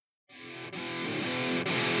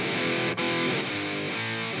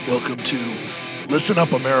Welcome to Listen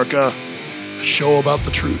Up America, a show about the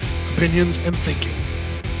truth, opinions, and thinking.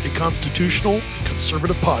 A constitutional and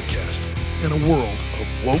conservative podcast in a world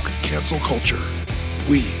of woke cancel culture.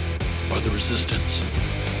 We are the resistance.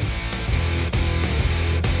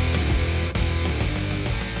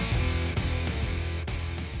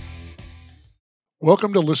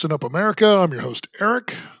 Welcome to Listen Up America. I'm your host,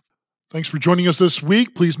 Eric. Thanks for joining us this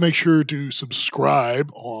week. Please make sure to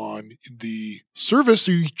subscribe on the service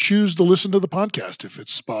you choose to listen to the podcast, if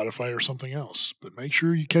it's Spotify or something else. But make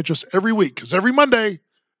sure you catch us every week, because every Monday,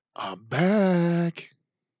 I'm back.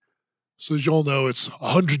 So as you all know, it's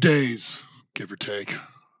 100 days, give or take,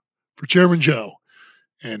 for Chairman Joe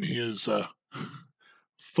and his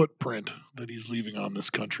footprint that he's leaving on this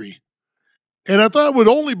country. And I thought it would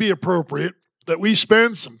only be appropriate that we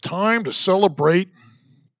spend some time to celebrate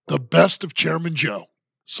the best of Chairman Joe.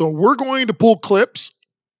 So we're going to pull clips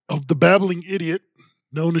of the babbling idiot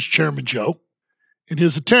known as Chairman Joe in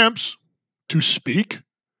his attempts to speak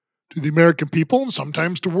to the American people, and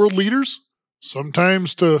sometimes to world leaders,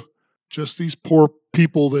 sometimes to just these poor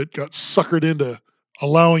people that got suckered into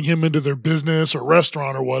allowing him into their business or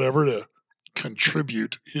restaurant or whatever to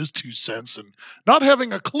contribute his 2 cents and not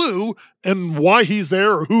having a clue and why he's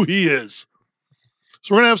there or who he is.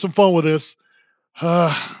 So we're going to have some fun with this.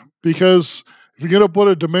 Because if you're going to put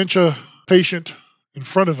a dementia patient in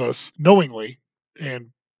front of us knowingly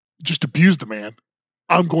and just abuse the man,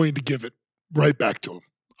 I'm going to give it right back to him.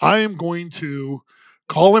 I am going to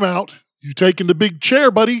call him out. You taking the big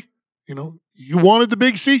chair, buddy. You know, you wanted the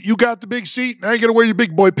big seat. You got the big seat. Now you got to wear your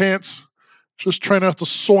big boy pants. Just try not to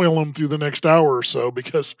soil them through the next hour or so,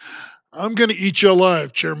 because I'm going to eat you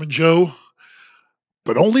alive, Chairman Joe,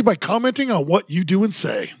 but only by commenting on what you do and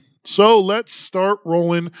say. So let's start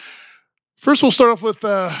rolling. First, we'll start off with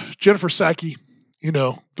Jennifer Psaki,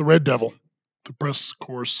 the Red Devil, the press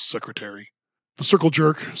corps secretary, the circle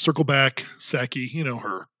jerk, circle back, Psaki,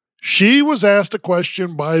 her. She was asked a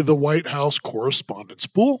question by the White House correspondence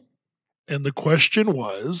pool, and the question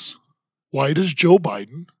was, why does Joe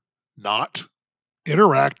Biden not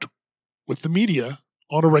interact with the media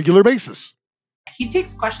on a regular basis? He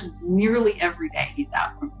takes questions nearly every day he's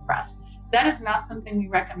out from the press. That is not something we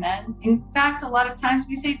recommend. In fact, a lot of times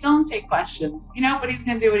we say, don't take questions, but he's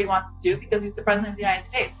going to do what he wants to do because he's the president of the United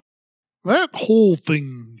States. That whole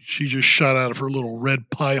thing she just shot out of her little red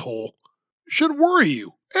pie hole should worry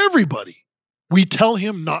you. Everybody. We tell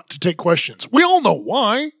him not to take questions. We all know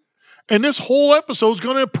why. And this whole episode is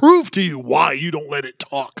going to prove to you why you don't let it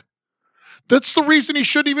talk. That's the reason he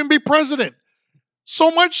shouldn't even be president. So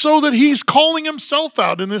much so that he's calling himself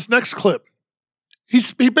out in this next clip.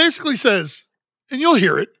 He basically says, and you'll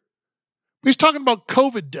hear it, he's talking about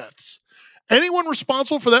COVID deaths. Anyone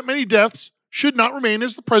responsible for that many deaths should not remain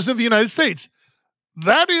as the president of the United States.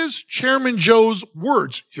 That is Chairman Joe's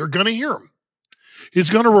words. You're going to hear him. He's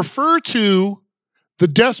going to refer to the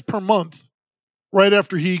deaths per month right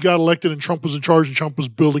after he got elected and Trump was in charge and Trump was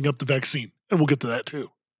building up the vaccine. And we'll get to that too.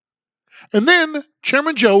 And then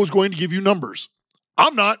Chairman Joe is going to give you numbers.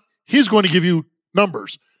 I'm not. He's going to give you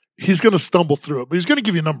numbers. He's going to stumble through it, but he's going to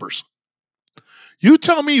give you numbers. You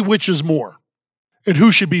tell me which is more and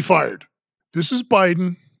who should be fired. This is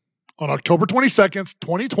Biden on October 22nd,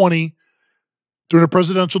 2020, during a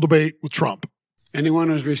presidential debate with Trump. Anyone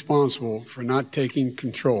who's responsible for not taking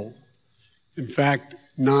control, in fact,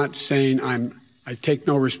 not saying I take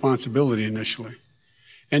no responsibility initially,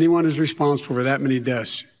 anyone who's responsible for that many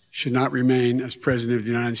deaths should not remain as president of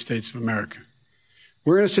the United States of America.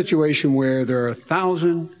 We're in a situation where there are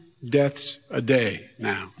 1,000 deaths a day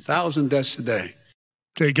now. 1,000 deaths a day.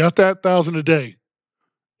 Okay, got that? 1,000 a day.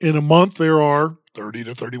 In a month, there are 30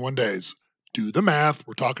 to 31 days. Do the math.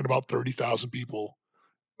 We're talking about 30,000 people,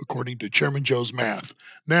 according to Chairman Joe's math.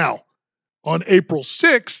 Now, on April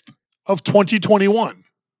 6th of 2021,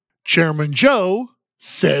 Chairman Joe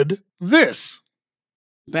said this.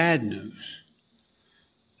 Bad news.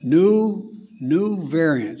 New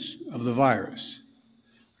variants of the virus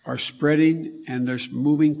are spreading, and they're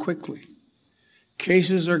moving quickly.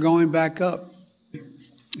 Cases are going back up.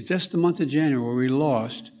 Just the month of January, we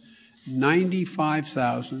lost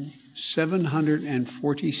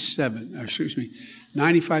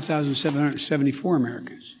 95,774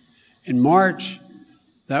 Americans. In March,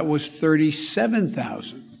 that was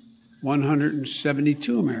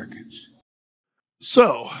 37,172 Americans.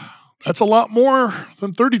 So, that's a lot more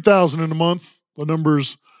than 30,000 in a month, the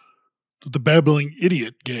numbers that the babbling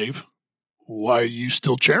idiot gave. Why are you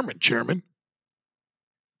still chairman?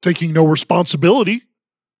 Taking no responsibility,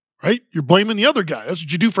 right? You're blaming the other guy. That's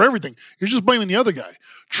what you do for everything. You're just blaming the other guy.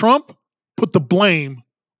 Trump put the blame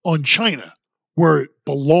on China. where it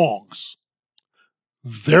belongs.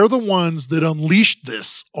 They're the ones that unleashed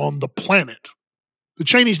this on the planet. The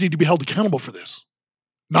Chinese need to be held accountable for this,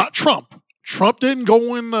 not Trump. Trump didn't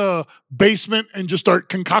go in the basement and just start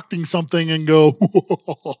concocting something and go,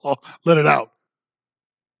 let it out.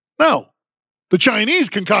 No, the Chinese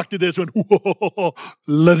concocted this and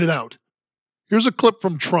let it out. Here's a clip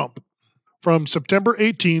from Trump from September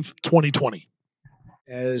 18th, 2020.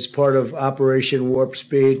 As part of Operation Warp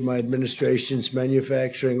Speed, my administration's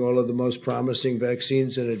manufacturing all of the most promising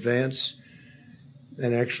vaccines in advance.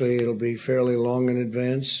 And actually, it'll be fairly long in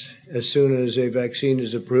advance. As soon as a vaccine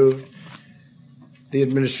is approved, the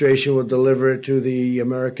administration will deliver it to the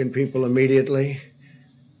American people immediately.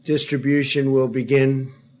 Distribution will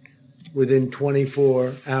begin within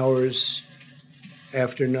 24 hours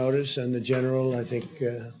after notice. And the general, I think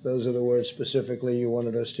those are the words specifically you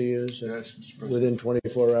wanted us to use. Yes, within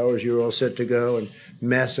 24 hours, you're all set to go, and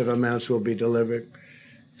massive amounts will be delivered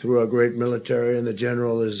through our great military. And the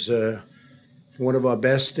general is one of our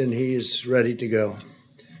best, and he is ready to go.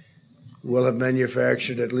 We'll have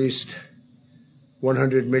manufactured at least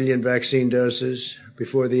 100 million vaccine doses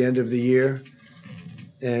before the end of the year,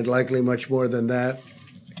 and likely much more than that.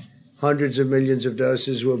 Hundreds of millions of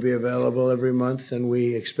doses will be available every month, and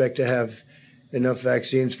we expect to have enough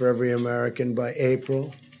vaccines for every American by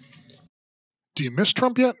April. Do you miss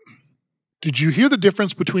Trump yet? Did you hear the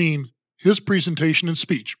difference between his presentation and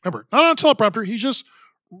speech? Remember, not on a teleprompter. He's just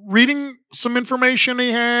reading some information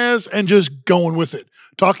he has and just going with it.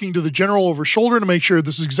 Talking to the general over his shoulder to make sure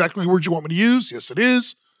this is exactly the words you want me to use. Yes, it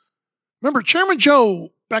is. Remember, Chairman Joe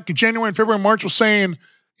back in January and February and March was saying,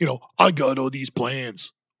 I got all these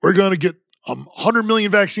plans. We're going to get 100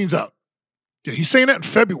 million vaccines out. Yeah, he's saying that in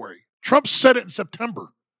February. Trump said it in September.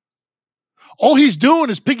 All he's doing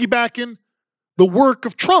is piggybacking the work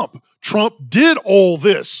of Trump. Trump did all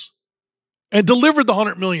this and delivered the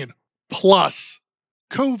 100 million plus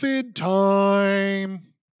COVID time.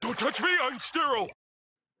 Don't touch me, I'm sterile.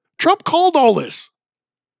 Trump called all this.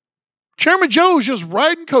 Chairman Joe's just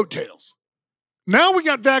riding coattails. Now we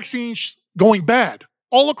got vaccines going bad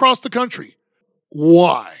all across the country.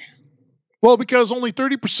 Why? Well, because only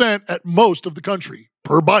 30% at most of the country,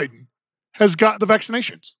 per Biden, has got the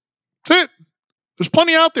vaccinations. That's it. There's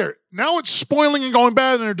plenty out there. Now it's spoiling and going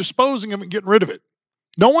bad, and they're disposing of it and getting rid of it.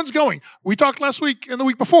 No one's going. We talked last week and the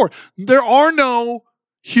week before. There are no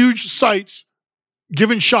huge sites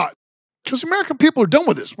giving shots because the American people are done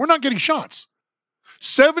with this. We're not getting shots.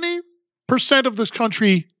 70% of this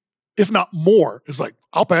country, if not more, is like,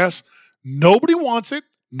 I'll pass. Nobody wants it.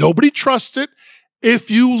 Nobody trusts it.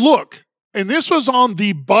 If you look, and this was on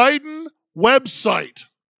the Biden website,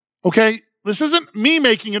 okay? This isn't me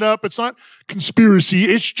making it up. It's not conspiracy.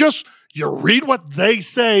 It's just you read what they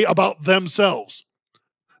say about themselves.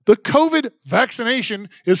 The COVID vaccination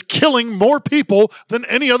is killing more people than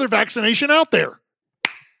any other vaccination out there.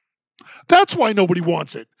 That's why nobody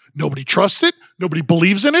wants it. Nobody trusts it. Nobody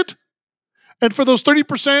believes in it. And for those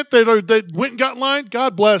 30% that went and got in line,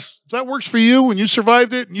 God bless. If that works for you and you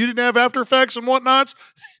survived it and you didn't have after effects and whatnots,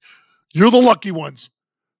 you're the lucky ones.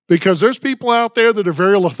 Because there's people out there that are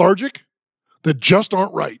very lethargic that just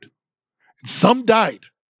aren't right. And some died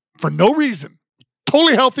for no reason.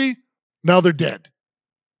 Totally healthy. Now they're dead.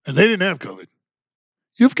 And they didn't have COVID.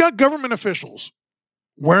 You've got government officials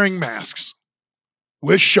wearing masks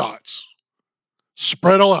with shots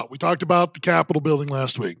spread all out. We talked about the Capitol building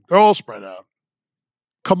last week. They're all spread out.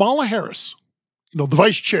 Kamala Harris, the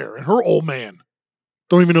vice chair, and her old man,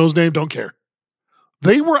 don't even know his name, don't care.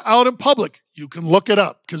 They were out in public. You can look it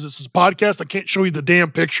up because this is a podcast. I can't show you the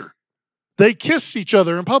damn picture. They kiss each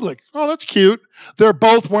other in public. Oh, that's cute. They're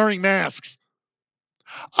both wearing masks.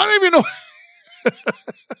 I don't even know.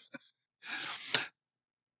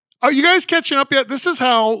 Are you guys catching up yet? This is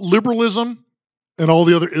how liberalism and all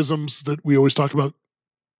the other isms that we always talk about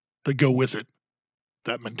that go with it,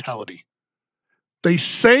 that mentality. They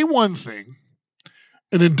say one thing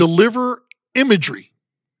and then deliver imagery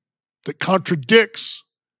that contradicts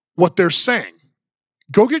what they're saying.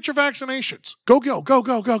 Go get your vaccinations. Go.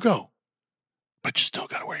 But you still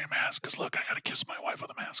got to wear your mask because, look, I got to kiss my wife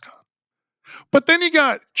with a mask on. But then you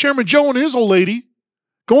got Chairman Joe and his old lady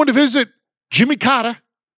going to visit Jimmy Carter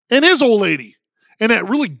and his old lady. And that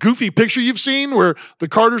really goofy picture you've seen where the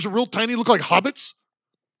Carters are real tiny, look like hobbits.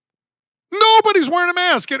 Nobody's wearing a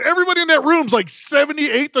mask, and everybody in that room's like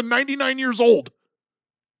 78 to 99 years old.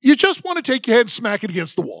 You just want to take your head and smack it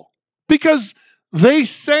against the wall because they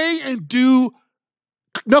say and do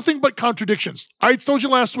nothing but contradictions. I told you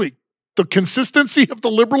last week, the consistency of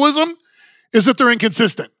the liberalism is that they're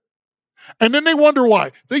inconsistent. And then they wonder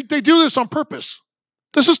why. They do this on purpose.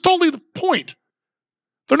 This is totally the point.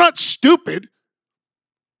 They're not stupid.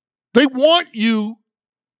 They want you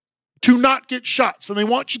to not get shots, and they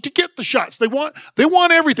want you to get the shots. They want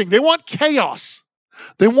everything. They want chaos.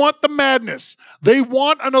 They want the madness. They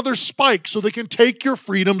want another spike so they can take your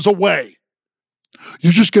freedoms away.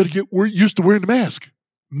 You just got to get used to wearing the mask.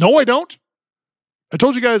 No, I don't. I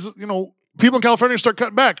told you guys, people in California start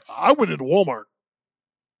cutting back. I went into Walmart.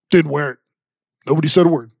 Didn't wear it. Nobody said a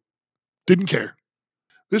word. Didn't care.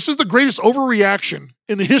 This is the greatest overreaction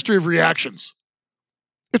in the history of reactions.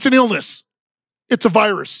 It's an illness. It's a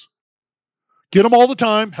virus. Get them all the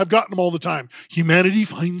time, have gotten them all the time. Humanity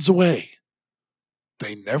finds a way.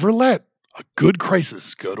 They never let a good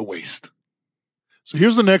crisis go to waste. So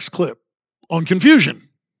here's the next clip on confusion.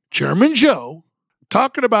 Chairman Joe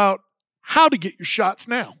talking about how to get your shots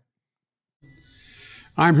now.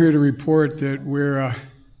 I'm here to report that where are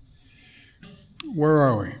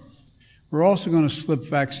we? We're also going to slip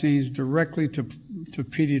vaccines directly to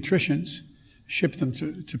pediatricians, ship them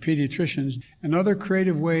to pediatricians, and other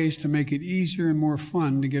creative ways to make it easier and more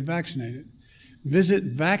fun to get vaccinated. Visit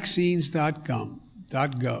vaccines.gov,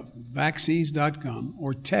 vaccines.gov,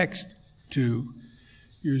 or text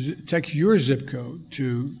your zip code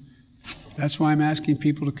to. That's why I'm asking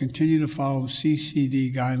people to continue to follow the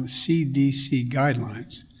CDC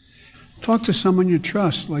guidelines. Talk to someone you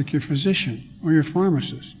trust, like your physician or your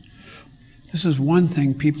pharmacist. This is one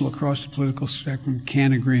thing people across the political spectrum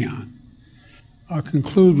can't agree on. I'll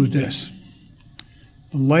conclude with this.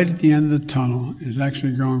 The light at the end of the tunnel is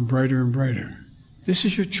actually growing brighter and brighter. This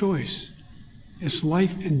is your choice. It's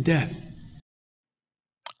life and death.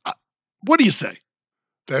 What do you say?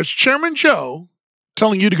 There's Chairman Joe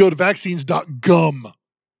telling you to go to vaccines.gum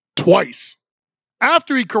twice.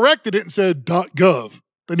 After he corrected it and said .gov,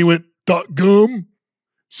 then he went .gum,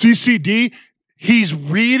 CCD. He's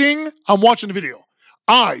reading. I'm watching the video.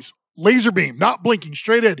 Eyes, laser beam, not blinking,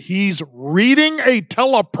 straight ahead. He's reading a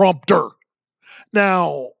teleprompter.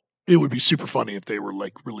 Now, it would be super funny if they were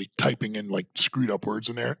really typing in screwed up words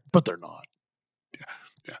in there, but they're not.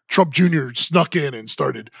 Yeah. Trump Jr. snuck in and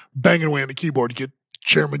started banging away on the keyboard to get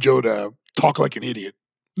Chairman Joe to talk like an idiot.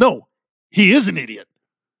 No, he is an idiot.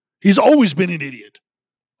 He's always been an idiot.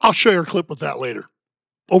 I'll share a clip with that later.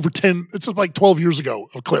 It's like 12 years ago,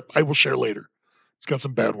 a clip I will share later. It's got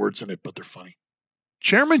some bad words in it, but they're funny.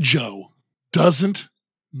 Chairman Joe doesn't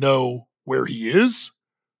know where he is,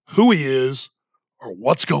 who he is, or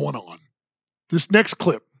what's going on. This next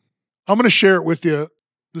clip, I'm going to share it with you.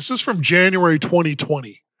 This is from January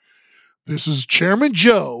 2020. This is Chairman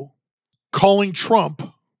Joe calling Trump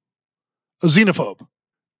a xenophobe.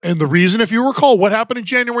 And the reason, if you recall, what happened in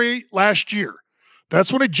January last year,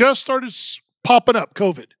 that's when it just started popping up,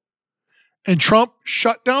 COVID. And Trump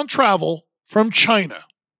shut down travel from China.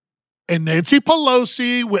 And Nancy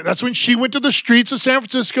Pelosi, that's when she went to the streets of San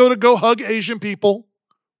Francisco to go hug Asian people,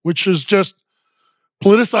 which is just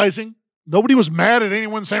politicizing. Nobody was mad at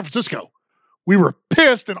anyone in San Francisco. We were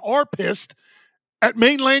pissed and are pissed at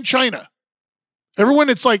mainland China. Everyone,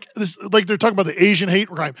 it's like they're talking about the Asian hate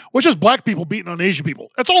crime, which is black people beating on Asian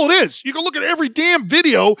people. That's all it is. You can look at every damn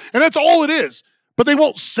video, and that's all it is. But they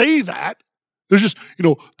won't say that. There's just,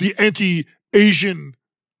 the anti-Asian.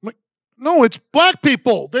 No, it's black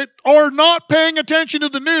people that are not paying attention to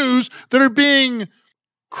the news that are being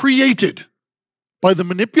created by the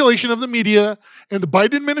manipulation of the media and the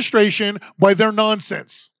Biden administration by their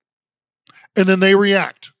nonsense. And then they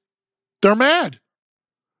react. They're mad.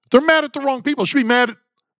 They're mad at the wrong people. Should be mad at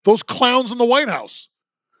those clowns in the White House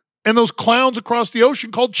and those clowns across the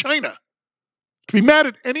ocean called China. To be mad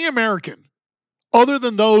at any American other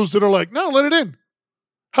than those that are like, no, let it in.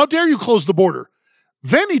 How dare you close the border?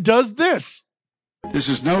 Then he does this. This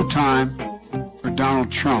is no time for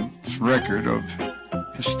Donald Trump's record of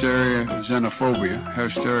hysterical xenophobia.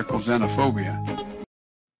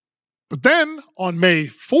 But then on May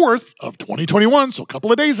 4th of 2021, so a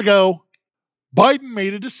couple of days ago, Biden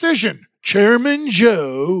made a decision. Chairman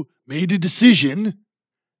Joe made a decision,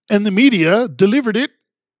 and the media delivered it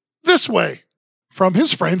this way from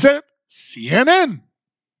his friends at CNN.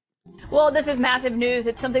 Well, this is massive news.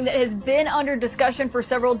 It's something that has been under discussion for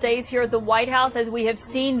several days here at the White House as we have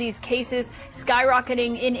seen these cases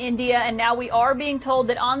skyrocketing in India. And now we are being told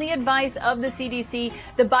that on the advice of the CDC,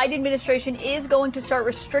 the Biden administration is going to start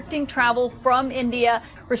restricting travel from India.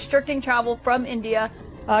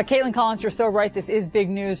 Caitlin Collins, you're so right. This is big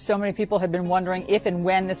news. So many people have been wondering if and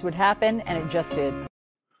when this would happen, and it just did.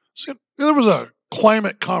 So there was a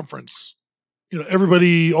climate conference.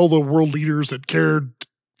 Everybody, all the world leaders that cared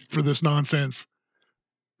for this nonsense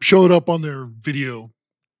showed up on their video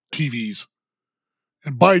TVs.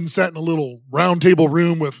 And Biden sat in a little round table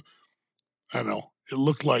room with, It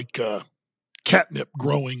looked like catnip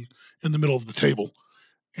growing in the middle of the table.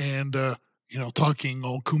 And, talking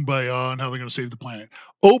all kumbaya and how they're going to save the planet.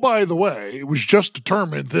 Oh, by the way, it was just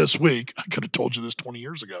determined this week. I could have told you this 20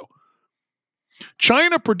 years ago.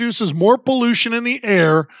 China produces more pollution in the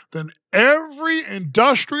air than every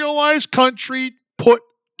industrialized country put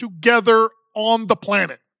together on the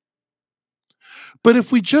planet. But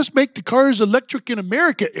if we just make the cars electric in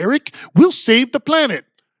America, Eric, we'll save the planet.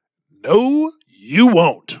 No, you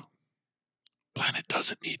won't. Planet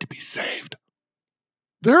doesn't need to be saved.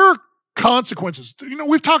 There are consequences.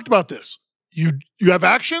 We've talked about this. You have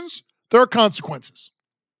actions, there are consequences.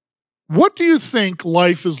 What do you think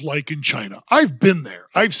life is like in China? I've been there.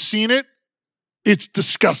 I've seen it. It's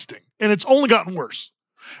disgusting. And it's only gotten worse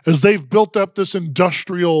as they've built up this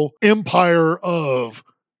industrial empire of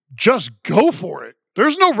just go for it.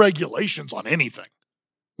 There's no regulations on anything.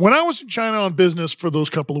 When I was in China on business for those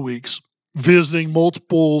couple of weeks, visiting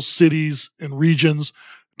multiple cities and regions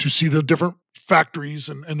to see the different factories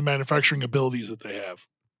and the manufacturing abilities that they have,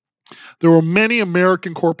 there were many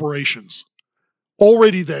American corporations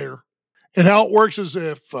already there. And how it works is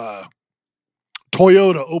if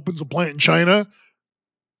Toyota opens a plant in China,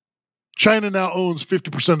 China now owns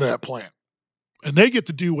 50% of that plant. And they get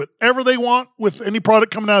to do whatever they want with any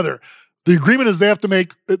product coming out of there. The agreement is they have to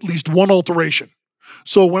make at least one alteration.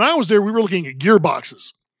 So when I was there, we were looking at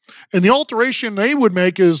gearboxes. And the alteration they would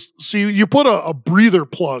make is, see, you put a breather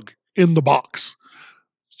plug in the box.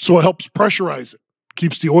 So it helps pressurize it.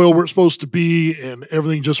 Keeps the oil where it's supposed to be, and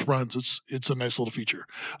everything just runs. It's a nice little feature.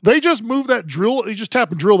 They just move that drill. They just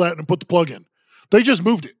tap and drill that and put the plug in. They just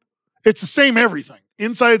moved it. It's the same everything.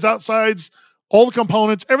 Insides, outsides, all the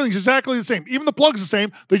components, everything's exactly the same. Even the plug's the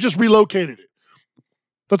same. They just relocated it.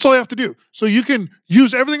 That's all you have to do. So you can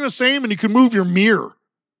use everything the same, and you can move your mirror,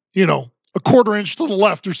 a quarter inch to the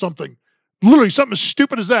left or something. Literally something as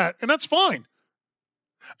stupid as that, and that's fine.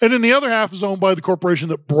 And then the other half is owned by the corporation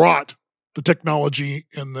that brought the technology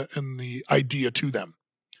and the idea to them.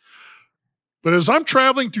 But as I'm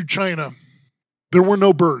traveling through China, there were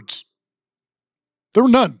no birds. There were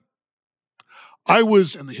none. I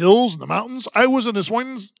was in the hills and the mountains. I was in this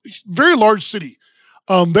one very large city.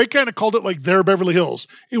 They kind of called it like their Beverly Hills.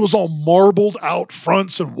 It was all marbled out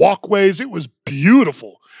fronts and walkways. It was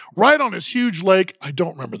beautiful. Right on this huge lake. I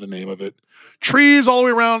don't remember the name of it. Trees all the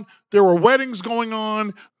way around. There were weddings going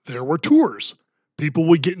on. There were tours. People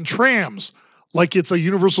would get in trams like it's a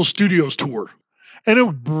Universal Studios tour. And it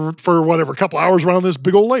would, for whatever, a couple hours around this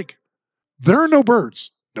big old lake. There are no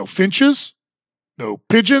birds, no finches, no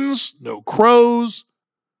pigeons, no crows,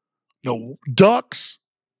 no ducks,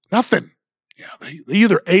 nothing. Yeah, they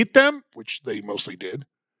either ate them, which they mostly did,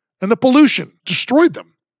 and the pollution destroyed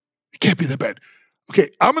them. It can't be that bad. Okay,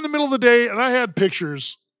 I'm in the middle of the day, and I had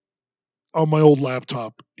pictures on my old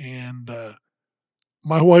laptop, and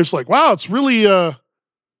my wife's like, wow, it's really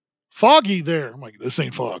foggy there. I'm like, this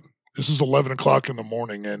ain't fog. This is 11 o'clock in the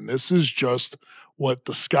morning, and this is just what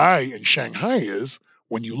the sky in Shanghai is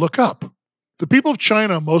when you look up. The people of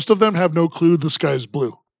China, most of them have no clue the sky is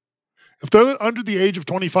blue. If they're under the age of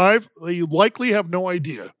 25, they likely have no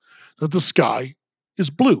idea that the sky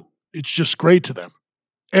is blue. It's just gray to them.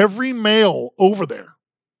 Every male over there,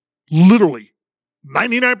 literally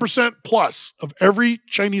 99% plus of every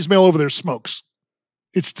Chinese male over there smokes.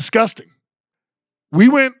 It's disgusting. We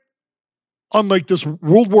went on like this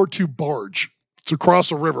World War II barge to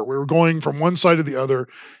cross a river. We were going from one side to the other,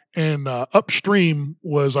 and upstream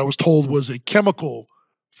I was told, was a chemical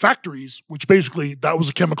factories, which basically that was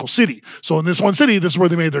a chemical city. So in this one city, this is where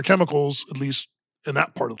they made their chemicals, at least in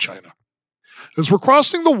that part of China. As we're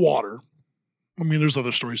crossing the water, there's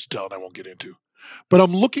other stories to tell and I won't get into, but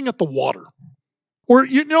I'm looking at the water. Or,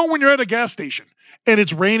 when you're at a gas station and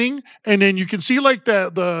it's raining and then you can see like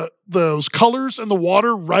those colors in the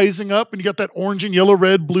water rising up, and you got that orange and yellow,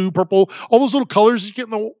 red, blue, purple, all those little colors you get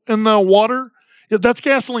in the water. Yeah, that's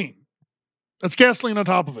gasoline. That's gasoline on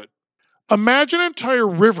top of it. Imagine an entire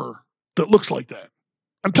river that looks like that.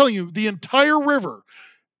 I'm telling you, the entire river,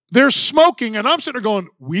 they're smoking, and I'm sitting there going,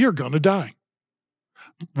 we are going to die.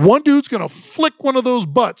 One dude's going to flick one of those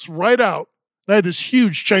butts right out. And I had this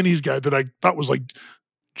huge Chinese guy that I thought was like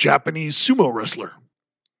Japanese sumo wrestler.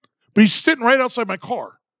 But he's sitting right outside my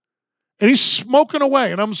car, and he's smoking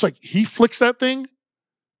away. And I'm just like, he flicks that thing,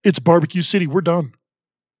 it's Barbecue City. We're done.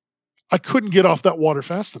 I couldn't get off that water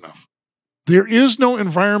fast enough. There is no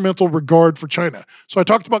environmental regard for China. So I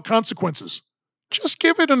talked about consequences. Just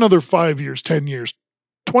give it another 5 years, 10 years,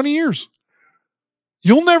 20 years.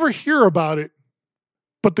 You'll never hear about it,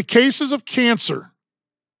 but the cases of cancer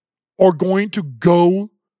are going to go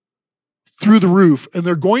through the roof, and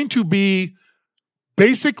they're going to be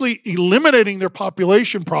basically eliminating their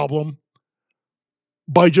population problem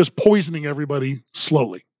by just poisoning everybody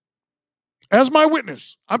slowly. As my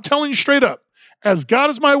witness, I'm telling you straight up, as God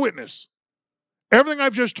is my witness, everything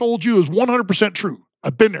I've just told you is 100% true.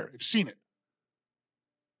 I've been there. I've seen it.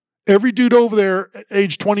 Every dude over there at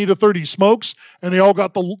age 20 to 30 smokes, and they all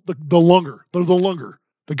got the lunger. They're the lunger.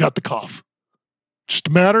 They got the cough. Just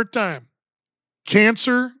a matter of time.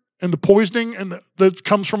 Cancer and the poisoning and that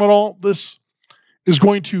comes from it all, this is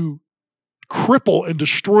going to cripple and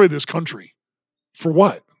destroy this country. For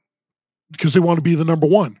what? Because they want to be the number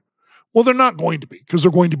one. Well, they're not going to be, because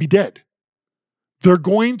they're going to be dead. They're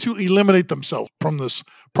going to eliminate themselves from this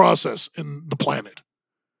process in the planet.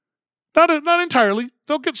 Not entirely.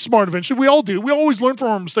 They'll get smart eventually. We all do. We always learn from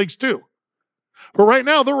our mistakes too. But right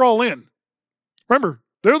now, they're all in. Remember,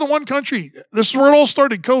 they're the one country. This is where it all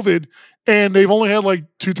started, COVID, and they've only had like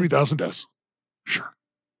 3,000 deaths.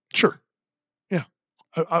 Sure. Yeah,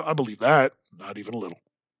 I believe that. Not even a little.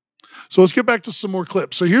 So let's get back to some more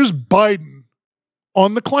clips. So here's Biden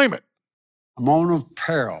on the climate. A moment of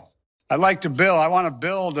peril. I'd like to build. I want to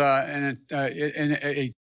build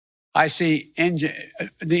I see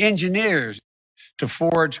the engineers to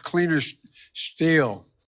forge cleaner steel.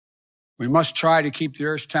 We must try to keep the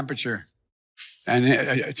Earth's temperature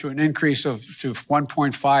and to an increase to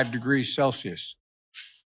 1.5 degrees Celsius.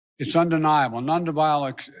 It's undeniable.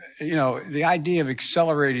 The idea of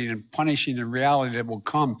accelerating and punishing the reality that will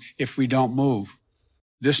come if we don't move.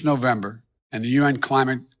 This November and the UN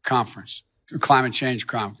Climate Change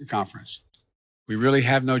Conference. We really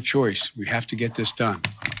have no choice. We have to get this done.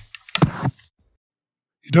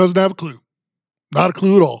 He doesn't have a clue. Not a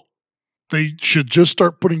clue at all. They should just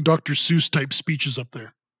start putting Dr. Seuss type speeches up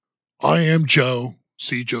there. I am Joe.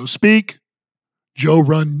 See Joe speak. Joe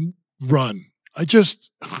run.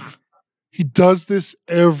 He does this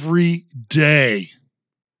every day.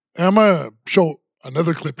 And I'm going to show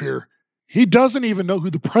another clip here. He doesn't even know who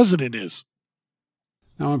the president is.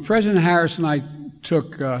 Now, when President Harris and I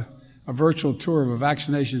took a virtual tour of a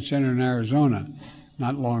vaccination center in Arizona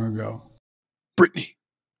not long ago. Brittany,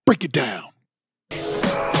 break it down.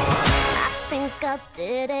 I think I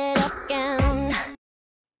did it again.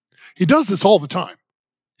 He does this all the time.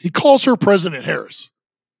 He calls her President Harris.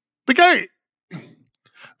 The guy,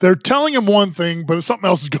 they're telling him one thing, but something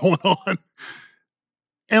else is going on.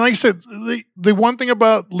 And like I said, the one thing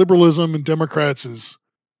about liberalism and Democrats is,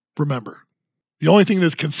 remember, the only thing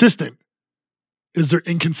that's consistent is their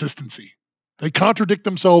inconsistency. They contradict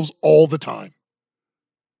themselves all the time.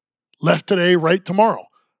 Left today, right tomorrow.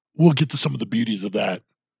 We'll get to some of the beauties of that.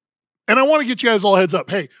 And I want to get you guys all heads up.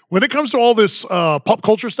 Hey, when it comes to all this pop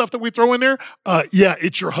culture stuff that we throw in there, yeah,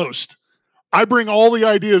 it's your host. I bring all the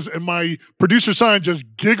ideas, and my producer Simon just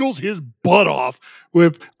giggles his butt off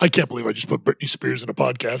with, I can't believe I just put Britney Spears in a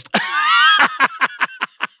podcast.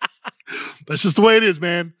 That's just the way it is,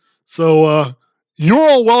 man. So you're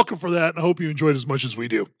all welcome for that, and I hope you enjoyed as much as we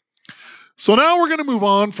do. So now we're going to move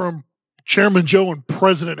on from Chairman Joe and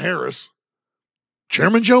President Harris.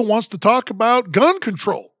 Chairman Joe wants to talk about gun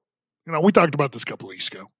control. You know, we talked about this a couple weeks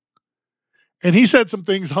ago. And he said some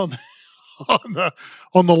things on the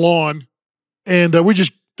lawn. And there was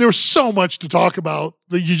so much to talk about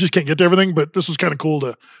that you just can't get to everything, but this was kind of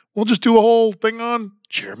cool we'll just do a whole thing on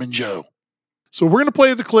Chairman Joe. So we're going to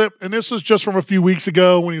play the clip, and this was just from a few weeks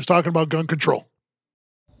ago when he was talking about gun control.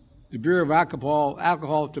 The Bureau of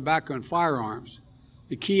Alcohol, Tobacco, and Firearms,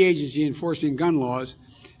 the key agency enforcing gun laws,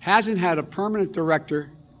 hasn't had a permanent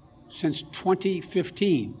director since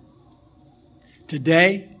 2015.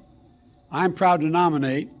 Today, I'm proud to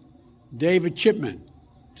nominate David Chipman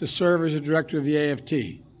to serve as the director of the AFT.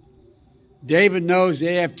 David knows the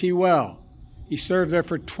AFT well. He served there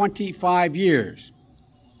for 25 years.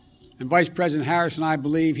 And Vice President Harris and I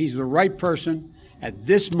believe he's the right person at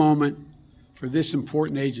this moment for this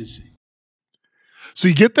important agency. So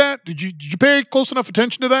you get that? Did you pay close enough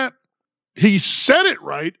attention to that? He said it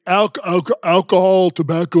right, alcohol,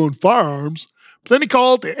 tobacco, and firearms, but then he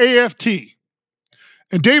called it the AFT.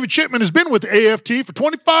 And David Chipman has been with the AFT for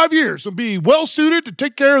 25 years and be well suited to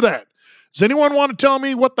take care of that. Does anyone want to tell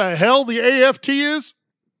me what the hell the AFT is?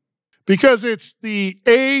 Because it's the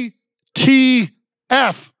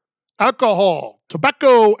ATF, alcohol,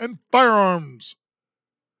 tobacco, and firearms.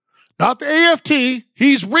 Not the AFT.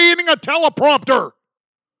 He's reading a teleprompter.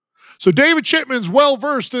 So David Chipman's well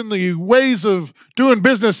versed in the ways of doing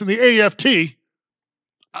business in the AFT.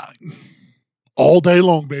 All day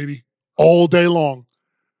long, baby. All day long.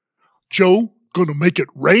 Joe, gonna make it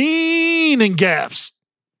rain in Gaffs.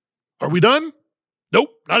 Are we done? Nope,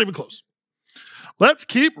 not even close. Let's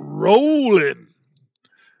keep rolling.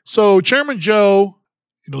 So Chairman Joe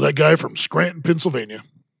You know, that guy from Scranton, Pennsylvania,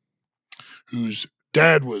 whose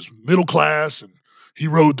dad was middle class and he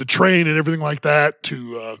rode the train and everything like that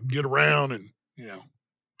to get around, and, you know,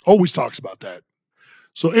 always talks about that.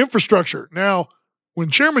 So infrastructure. Now, when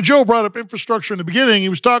Chairman Joe brought up infrastructure in the beginning, he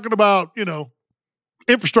was talking about, you know,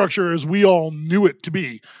 infrastructure as we all knew it to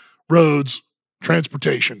be: roads,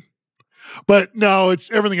 transportation. But now it's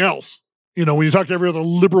everything else. You know, when you talk to every other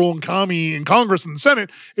liberal and commie in Congress and the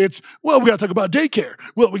Senate, it's, well, we got to talk about daycare.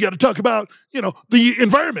 Well, we got to talk about, you know, the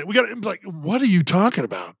environment. We got to, like, what are you talking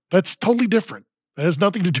about? That's totally different. That has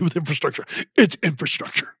nothing to do with infrastructure. It's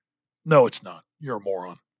infrastructure. No, it's not. You're a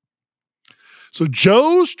moron. So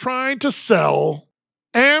Joe's trying to sell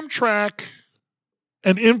Amtrak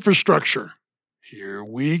and infrastructure. Here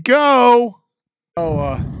we go.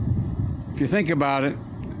 So, if you think about it,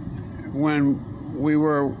 when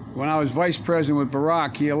I was vice president with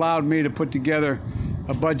Barack, he allowed me to put together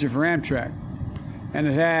a budget for Amtrak, and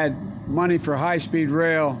it had money for high-speed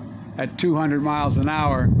rail at 200 miles an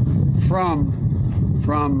hour from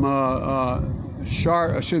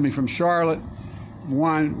Charlotte,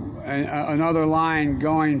 another line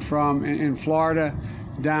going from in Florida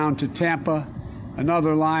down to Tampa,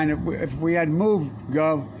 another line. If we had moved,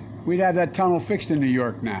 Gov, we'd have that tunnel fixed in New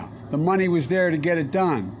York now. The money was there to get it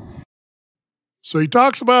done. So he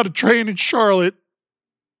talks about a train in Charlotte,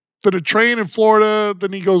 then a train in Florida,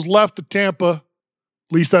 then he goes left to Tampa.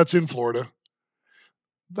 At least that's in Florida.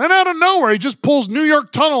 Then out of nowhere, he just pulls New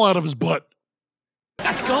York Tunnel out of his butt.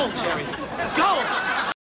 That's gold, Jerry. Gold!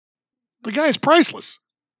 The guy is priceless.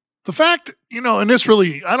 The fact, you know, and this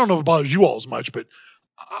really, I don't know if it bothers you all as much, but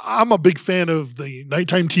I'm a big fan of the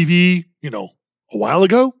nighttime TV, you know, a while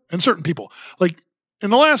ago, and certain people. Like, in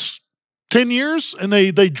the last 10 years, and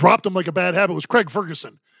they dropped him like a bad habit, was Craig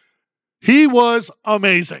Ferguson. He was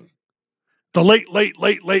amazing. The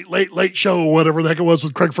late show, or whatever the heck it was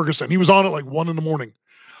with Craig Ferguson. He was on at like 1 a.m.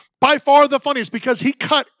 By far the funniest, because he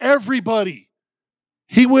cut everybody.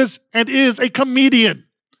 He was and is a comedian.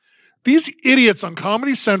 These idiots on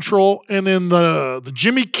Comedy Central and in the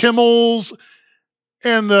Jimmy Kimmels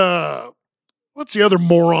and what's the other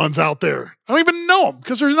morons out there? I don't even know them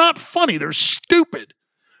because they're not funny. They're stupid.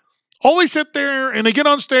 All they sit there and they get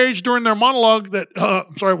on stage during their monologue that,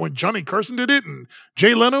 when Johnny Carson did it and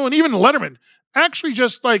Jay Leno and even Letterman actually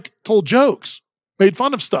just like told jokes, made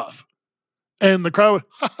fun of stuff. And the crowd,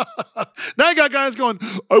 now you got guys going,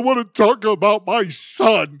 I want to talk about my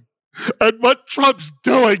son and what Trump's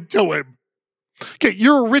doing to him. Okay,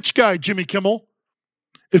 you're a rich guy, Jimmy Kimmel.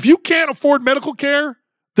 If you can't afford medical care,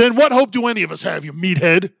 then what hope do any of us have, you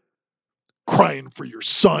meathead? Crying for your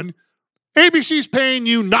son. ABC's paying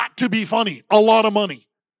you not to be funny, a lot of money.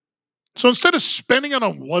 So instead of spending it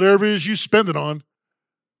on whatever it is you spend it on,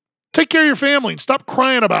 take care of your family and stop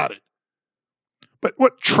crying about it. But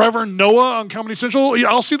what, Trevor Noah on Comedy Central? Yeah,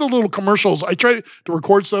 I'll see the little commercials. I try to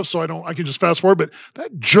record stuff so I can just fast forward, but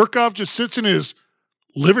that jerk off just sits in his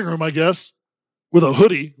living room, I guess, with a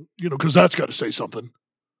hoodie, you know, because that's got to say something.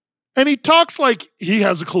 And he talks like he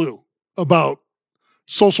has a clue about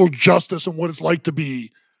social justice and what it's like to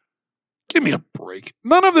be. Give me a break.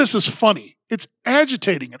 None of this is funny. It's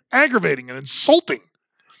agitating and aggravating and insulting.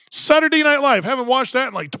 Saturday Night Live. Haven't watched that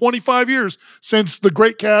in like 25 years since the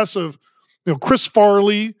great cast of, you know, Chris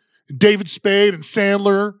Farley, David Spade, and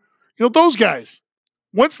Sandler. You know, those guys.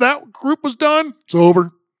 Once that group was done, it's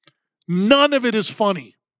over. None of it is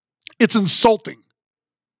funny. It's insulting.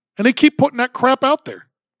 And they keep putting that crap out there.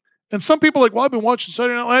 And some people are like, well, I've been watching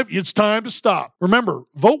Saturday Night Live. It's time to stop. Remember,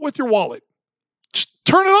 vote with your wallet. Just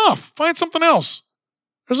turn it off. Find something else.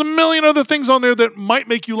 There's a million other things on there that might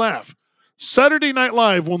make you laugh. Saturday Night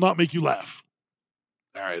Live will not make you laugh.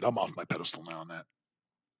 All right, I'm off my pedestal now on that.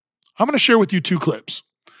 I'm going to share with you 2 clips.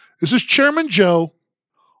 This is Chairman Joe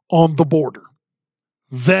on the border.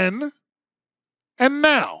 Then and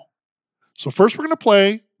now. So first we're going to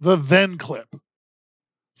play the then clip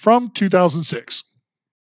from 2006.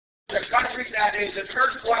 The country that is an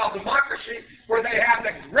erstwhile democracy where they have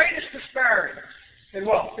the greatest disparity in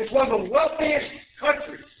wealth. It's one of the wealthiest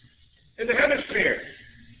countries in the hemisphere.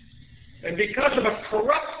 And because of a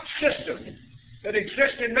corrupt system that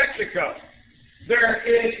exists in Mexico, there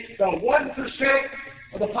is the 1%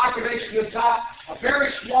 of the population at the top, a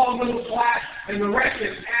very small middle class, and the rest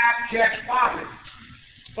is abject poverty.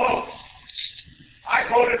 Folks, I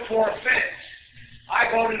voted for a fence. I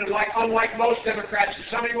voted, unlike most Democrats, and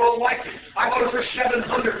some of you won't like it, I voted for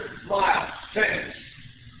 700-mile fence.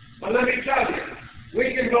 But let me tell you,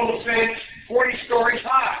 we can build a fence 40 stories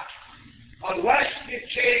high, unless it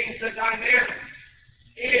changes the dynamic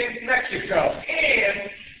in Mexico. And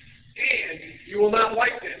you will not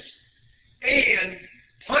like this, and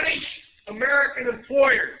American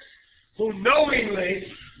employers who knowingly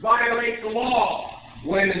violate the law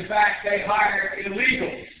when, in fact, they hire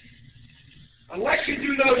illegals. Unless you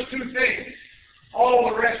do those two things, all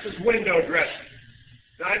the rest is window dressing.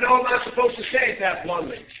 Now, I know I'm not supposed to say it that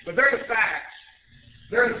bluntly, but they're the facts.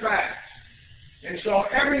 They're the facts. And so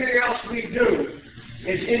everything else we do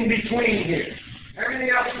is in between here. Everything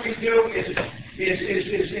else we do is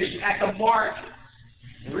at the margin.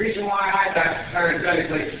 The reason why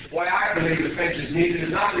why I believe defense is needed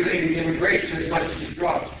is not related to immigration as much as to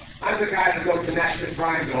drugs. I'm the guy that wrote the National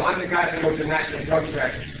Crime Bill. I'm the guy that wrote the National Drug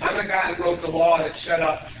Strategy. I'm the guy that wrote the law that set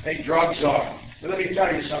up a drug czar. But let me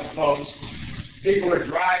tell you something, folks. People are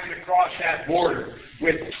driving across that border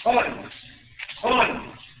with tons,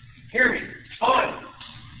 hear me, tons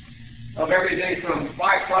of everything from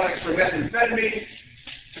byproducts from methamphetamine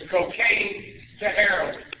to cocaine to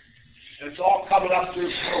heroin. And it's all coming up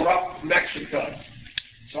through corrupt Mexico.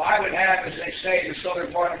 So I would have, as they say in the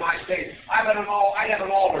southern part of my state, I'd have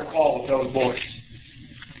an altar call with those boys.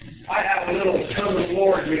 I'd have a little come of the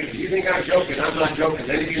Lord meeting. You think I'm joking? I'm not joking.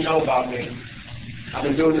 Any of you know about me. I've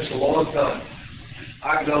been doing this a long time.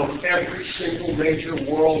 I've known every single major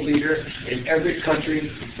world leader in every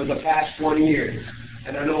country for the past 20 years.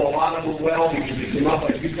 And I know a lot of them well because they came up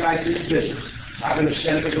like you guys do business. I've been a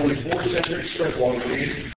senator, only 4 senators served longer than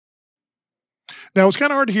me. Now, it's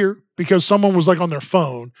kind of hard to hear because someone was like on their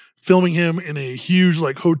phone filming him in a huge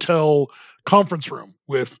like hotel conference room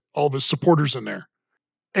with all of his supporters in there.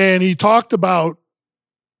 And he talked about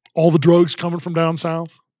all the drugs coming from down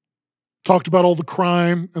south, talked about all the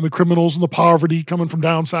crime and the criminals and the poverty coming from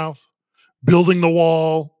down south, building the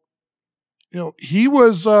wall. You know, he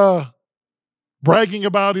was bragging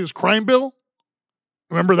about his crime bill.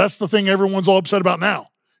 Remember, that's the thing everyone's all upset about now.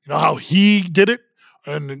 You know, how he did it.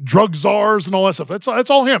 And drug czars and all that stuff. That's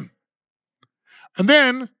all him. And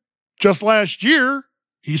then, just last year,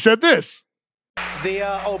 he said this. The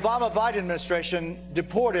Obama-Biden administration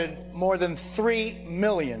deported more than 3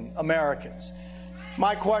 million Americans.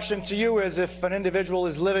 My question to you is, if an individual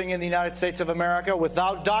is living in the United States of America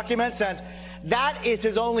without documents, and that is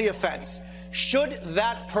his only offense, should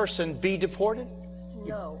that person be deported?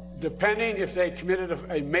 No. Depending if they committed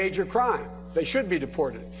a major crime. They should be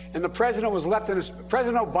deported. And the president was left in his...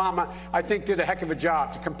 President Obama, I think, did a heck of a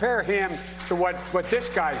job. To compare him to what this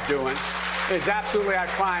guy's doing is absolutely, I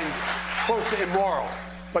find, close to immoral.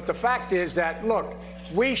 But the fact is that, look,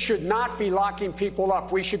 we should not be locking people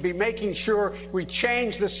up. We should be making sure we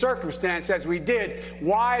change the circumstance, as we did,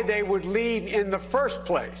 why they would leave in the first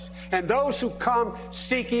place. And those who come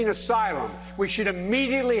seeking asylum, we should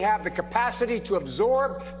immediately have the capacity to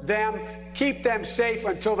absorb them, keep them safe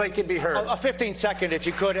until they can be heard. A 15-second, if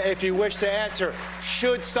you could, if you wish to answer.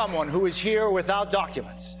 Should someone who is here without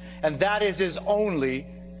documents, and that is his only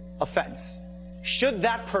offense, should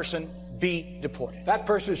that person be deported? That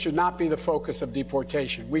person should not be the focus of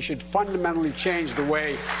deportation. We should fundamentally change the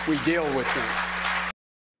way we deal with things.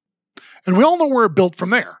 And we all know where it built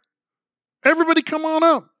from there. Everybody come on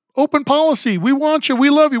up. Open policy. We want you.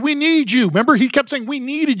 We love you. We need you. Remember, he kept saying we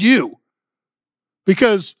needed you.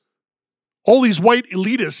 Because all these white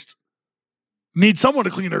elitists need someone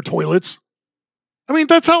to clean their toilets. I mean,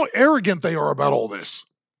 that's how arrogant they are about all this.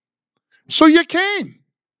 So you came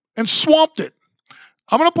and swamped it.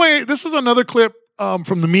 I'm going to play, this is another clip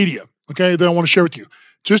from the media, okay, that I want to share with you,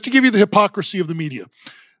 just to give you the hypocrisy of the media.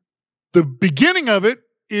 The beginning of it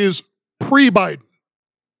is pre-Biden,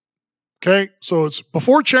 okay? So it's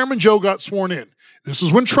before Chairman Joe got sworn in. This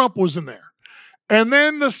is when Trump was in there. And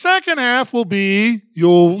then the second half will be,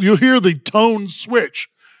 you'll hear the tone switch.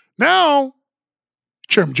 Now,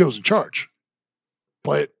 Chairman Joe's in charge.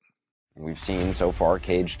 Play it. We've seen so far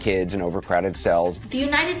caged kids in overcrowded cells. The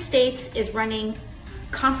United States is running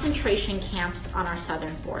concentration camps on our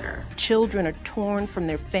southern border. Children are torn from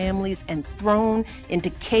their families and thrown into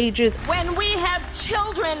cages. When we have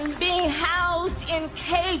children being housed in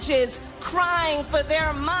cages, crying for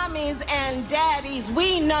their mommies and daddies,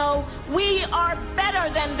 we know we are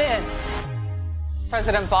better than this.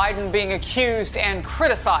 President Biden being accused and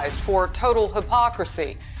criticized for total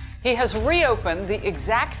hypocrisy. He has reopened the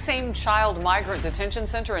exact same child migrant detention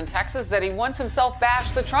center in Texas that he once himself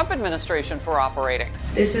bashed the Trump administration for operating.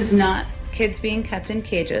 This is not kids being kept in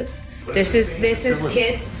cages. This is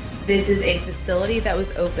kids. This is a facility that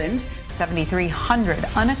was opened. 7,300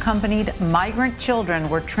 unaccompanied migrant children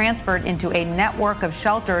were transferred into a network of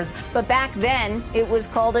shelters. But back then, it was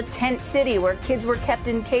called a tent city where kids were kept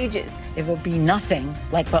in cages. It will be nothing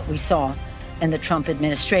like what we saw in the Trump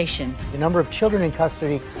administration. The number of children in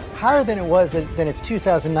custody higher than it was than its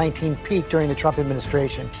 2019 peak during the Trump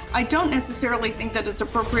administration. I don't necessarily think that it's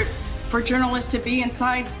appropriate for journalists to be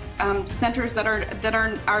inside centers that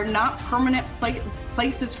are not permanent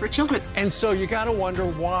places for children. And so you got to wonder,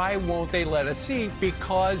 why won't they let us see?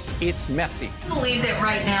 Because it's messy. Do you believe that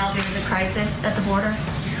right now there's a crisis at the border?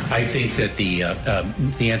 I think that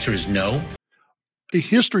the answer is no. A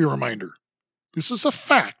history reminder. This is a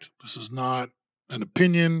fact. This is not an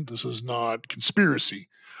opinion. This is not conspiracy.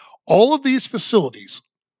 All of these facilities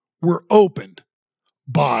were opened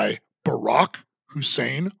by Barack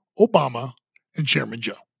Hussein Obama and Chairman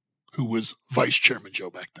Joe, who was Vice Chairman Joe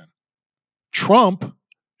back then. Trump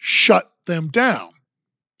shut them down,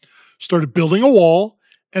 started building a wall,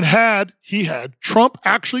 and Trump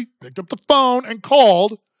actually picked up the phone and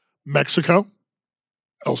called Mexico,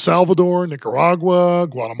 El Salvador, Nicaragua,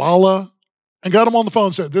 Guatemala, and got them on the phone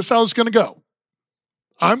and said, this is how it's going to go.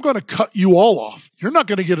 I'm going to cut you all off. You're not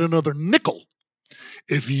going to get another nickel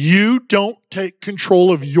if you don't take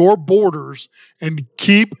control of your borders and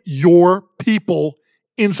keep your people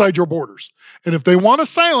inside your borders. And if they want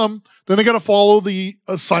asylum, then they got to follow the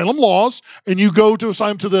asylum laws, and you go to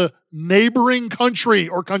asylum to the neighboring country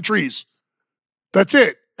or countries. That's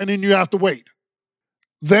it. And then you have to wait.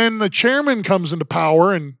 Then the chairman comes into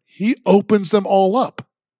power and he opens them all up.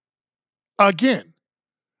 Again,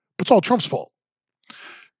 but it's all Trump's fault.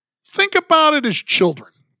 Think about it as children.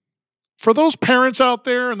 For those parents out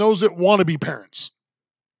there and those that want to be parents,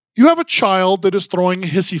 you have a child that is throwing a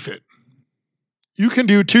hissy fit. You can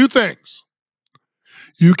do two things.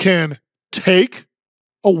 You can take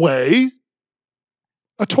away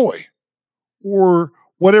a toy or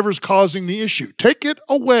whatever's causing the issue. Take it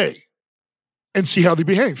away and see how they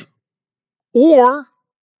behave. Or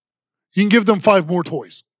you can give them 5 more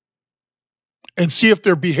toys and see if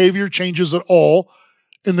their behavior changes at all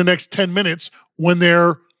in the next 10 minutes when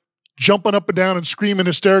they're jumping up and down and screaming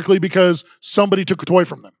hysterically because somebody took a toy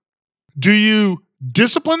from them. Do you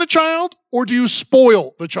discipline the child or do you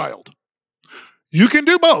spoil the child? You can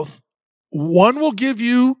do both. One will give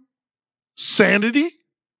you sanity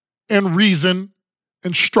and reason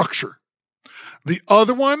and structure. The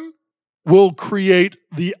other one will create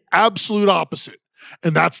the absolute opposite,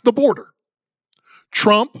 and that's the border.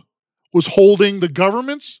 Trump was holding the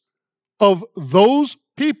governments of those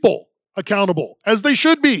people accountable, as they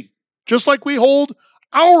should be, just like we hold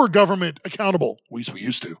our government accountable. At least we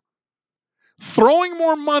used to. Throwing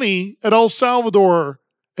more money at El Salvador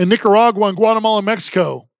and Nicaragua and Guatemala and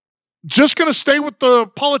Mexico, just going to stay with the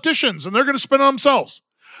politicians and they're going to spend it on themselves.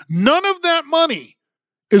 None of that money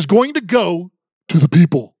is going to go to the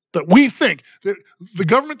people that we think. That the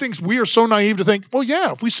government thinks we are so naive to think, well,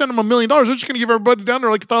 yeah, if we send them $1 million, they're just going to give everybody down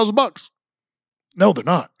there like $1,000. No, they're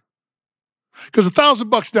not. Because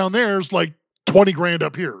 $1,000 down there is like 20 grand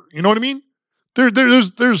up here. You know what I mean?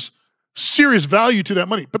 There's serious value to that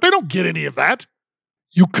money, but they don't get any of that.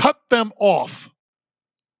 You cut them off,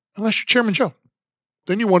 unless you're Chairman Joe.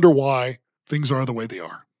 Then you wonder why things are the way they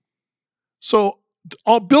are. So,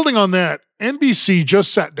 building on that, NBC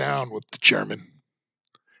just sat down with the chairman,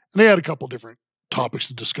 and they had a couple different topics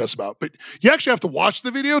to discuss about. But you actually have to watch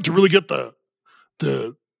the video to really get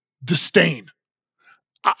the disdain.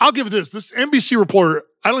 I'll give it this. This NBC reporter,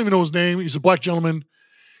 I don't even know his name. He's a black gentleman.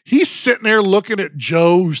 He's sitting there looking at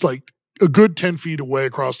Joe, who's like a good 10 feet away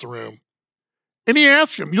across the room. And he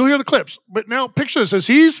asks him, you'll hear the clips, but now picture this, as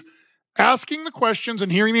he's asking the questions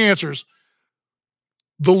and hearing the answers,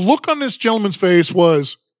 the look on this gentleman's face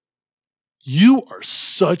was, you are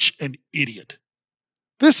such an idiot.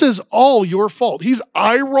 This is all your fault. He's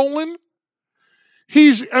eye rolling.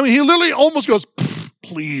 He literally almost goes,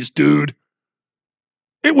 please, dude.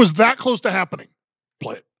 It was that close to happening.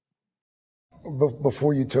 Play it.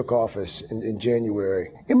 Before you took office in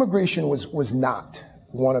January, immigration was not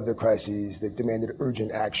one of the crises that demanded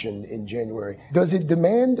urgent action in January. Does it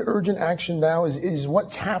demand urgent action now? Is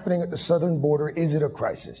what's happening at the southern border, is it a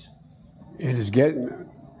crisis? It is getting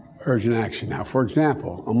urgent action now. For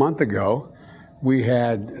example, a month ago, we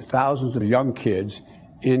had thousands of young kids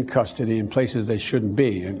in custody in places they shouldn't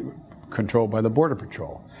be, and controlled by the Border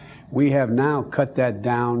Patrol. We have now cut that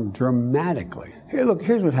down dramatically.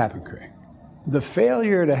 Here's what happened, Craig. The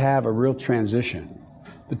failure to have a real transition,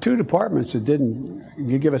 the two departments that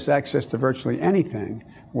didn't give us access to virtually anything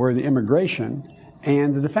were the Immigration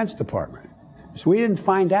and the Defense Department. So we didn't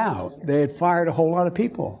find out they had fired a whole lot of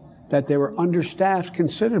people, that they were understaffed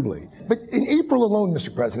considerably. But in April alone,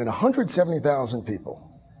 Mr. President, 170,000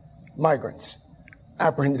 people, migrants,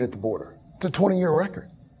 apprehended at the border. It's a 20-year record.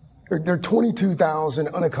 There are 22,000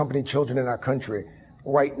 unaccompanied children in our country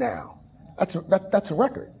right now. That's a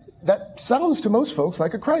record. That sounds to most folks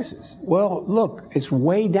like a crisis. Well, look, it's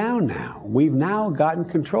way down now. We've now gotten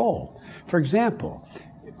control. For example,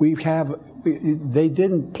 They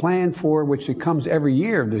didn't plan for, which it comes every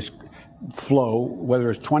year, this flow,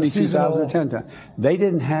 whether it's 22,000 or 10,000. They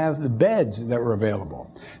didn't have the beds that were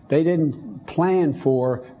available. They didn't plan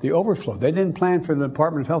for the overflow. They didn't plan for the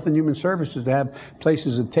Department of Health and Human Services to have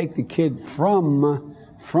places to take the kid from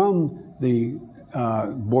the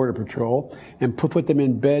Border Patrol and put them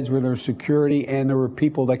in beds where there was security and there were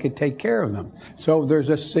people that could take care of them. So there's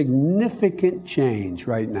a significant change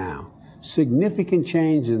right now. Significant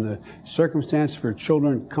change in the circumstance for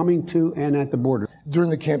children coming to and at the border.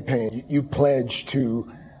 During the campaign, you pledged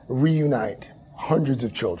to reunite hundreds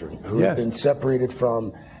of children who had been separated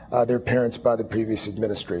from their parents by the previous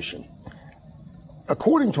administration.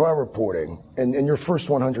 According to our reporting, in your first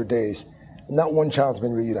 100 days, not one child's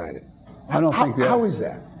been reunited. I don't think that. How is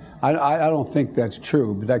that? I don't think that's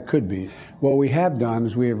true, but that could be. What we have done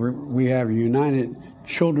is we have united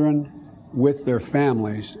children with their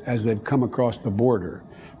families as they've come across the border.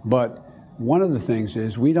 But one of the things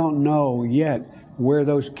is we don't know yet where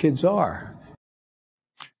those kids are.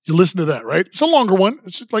 You listen to that, right? It's a longer one.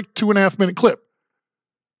 It's just like 2.5 minute clip.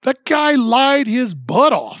 That guy lied his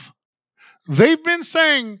butt off. They've been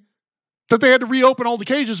saying that they had to reopen all the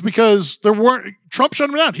cages because Trump shut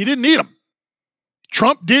them down. He didn't need them.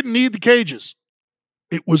 Trump didn't need the cages.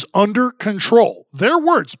 It was under control. Their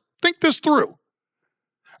words. Think this through.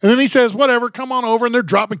 And then he says, whatever, come on over. And they're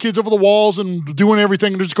dropping kids over the walls and doing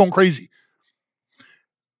everything. And they're just going crazy.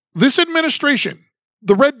 This administration,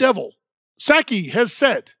 the Red Devil, Psaki has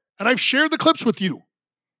said, and I've shared the clips with you,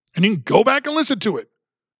 and you can go back and listen to it,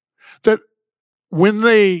 that when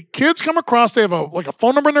the kids come across, they have a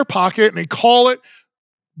phone number in their pocket and they call it.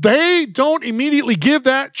 They don't immediately give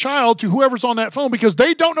that child to whoever's on that phone because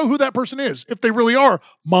they don't know who that person is. If they really are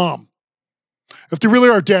mom, if they really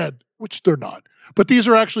are dad, which they're not. But these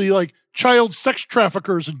are actually like child sex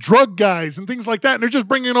traffickers and drug guys and things like that. And they're just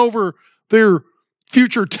bringing over their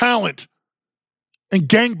future talent and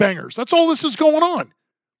gangbangers. That's all this is going on.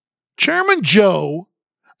 Chairman Joe,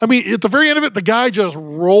 at the very end of it, the guy just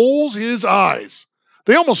rolls his eyes.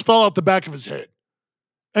 They almost fell out the back of his head.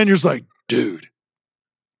 And you're just like, dude.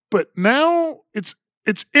 But now it's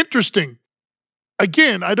interesting.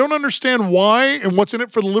 Again, I don't understand why and what's in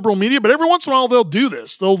it for the liberal media, but every once in a while they'll do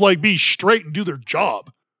this. They'll be straight and do their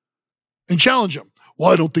job and challenge him.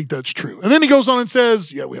 Well, I don't think that's true. And then he goes on and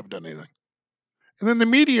says, yeah, we haven't done anything. And then the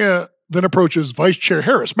media then approaches Vice Chair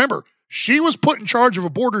Harris. Remember, she was put in charge of a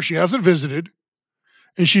border she hasn't visited,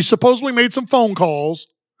 and she supposedly made some phone calls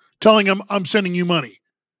telling him, I'm sending you money.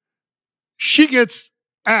 She gets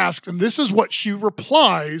asked, and this is what she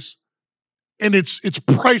replies, and it's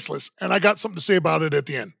priceless. And I got something to say about it at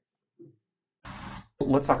the end.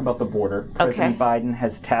 Let's talk about the border. President Biden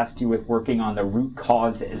has tasked you with working on the root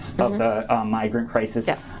causes of the migrant crisis.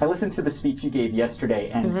 Yeah. I listened to the speech you gave yesterday,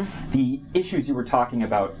 and the issues you were talking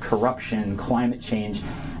about, corruption, climate change,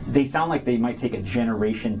 they sound like they might take a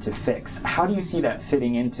generation to fix. How do you see that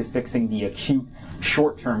fitting into fixing the acute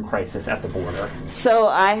short-term crisis at the border? So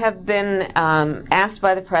I have been asked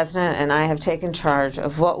by the president, and I have taken charge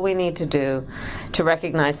of what we need to do to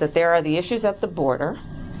recognize that there are the issues at the border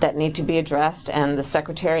that need to be addressed, and the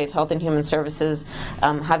Secretary of Health and Human Services,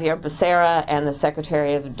 Javier Becerra, and the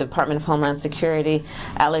Secretary of Department of Homeland Security,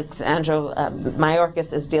 Alejandro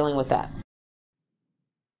Mayorkas, is dealing with that.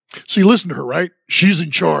 So you listen to her, right? She's in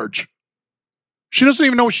charge. She doesn't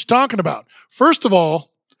even know what she's talking about. First of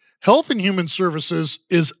all, Health and Human Services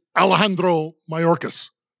is Alejandro Mayorkas.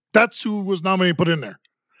 That's who was nominated, put in there,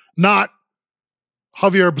 not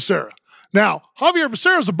Javier Becerra. Now, Javier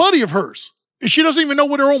Becerra is a buddy of hers. She doesn't even know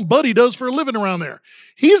what her own buddy does for a living around there.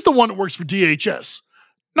 He's the one that works for DHS,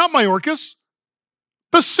 not Mayorkas.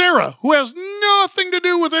 Becerra, who has nothing to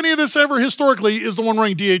do with any of this ever historically, is the one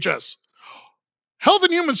running DHS. Health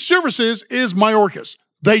and Human Services is Mayorkas.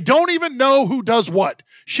 They don't even know who does what.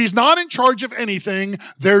 She's not in charge of anything.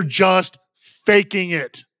 They're just faking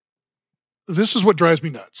it. This is what drives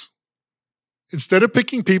me nuts. Instead of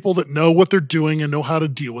picking people that know what they're doing and know how to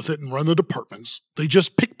deal with it and run the departments, they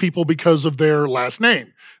just pick people because of their last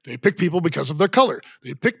name. They pick people because of their color.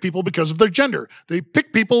 They pick people because of their gender. They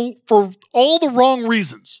pick people for all the wrong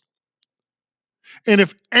reasons. And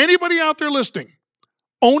if anybody out there listening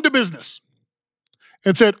owned a business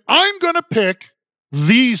and said, I'm going to pick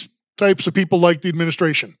these types of people like the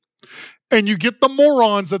administration, and you get the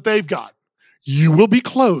morons that they've got, you will be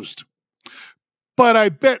closed. But I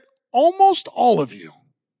bet almost all of you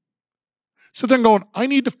sit there going, I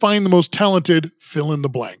need to find the most talented fill in the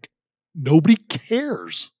blank. Nobody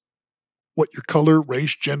cares what your color,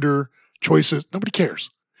 race, gender, choice is. Nobody cares.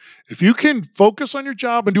 If you can focus on your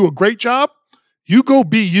job and do a great job, you go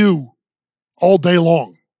be you all day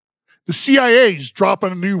long. The CIA's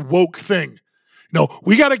dropping a new woke thing. No,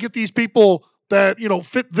 we got to get these people that,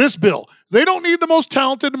 fit this bill. They don't need the most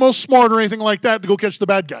talented, the most smart or anything like that to go catch the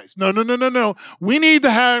bad guys. No. We need to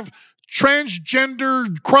have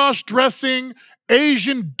transgender, cross-dressing,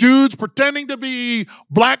 Asian dudes pretending to be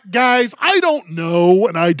black guys. I don't know,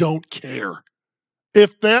 and I don't care.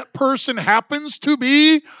 If that person happens to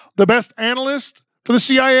be the best analyst for the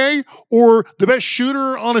CIA or the best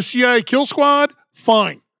shooter on a CIA kill squad,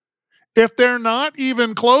 fine. If they're not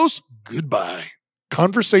even close, goodbye.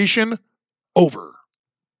 Conversation over.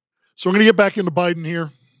 So we're going to get back into Biden here.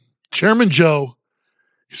 Chairman Joe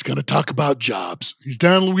is going to talk about jobs. He's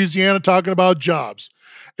down in Louisiana talking about jobs.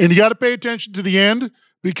 And you got to pay attention to the end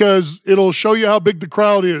because it'll show you how big the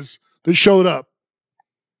crowd is that showed up.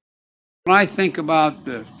 When I think about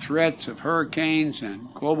the threats of hurricanes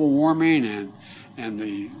and global warming and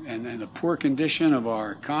the poor condition of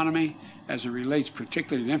our economy as it relates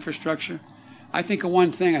particularly to infrastructure, I think of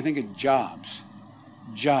one thing. I think of jobs.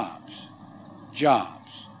 Jobs.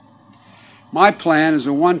 My plan is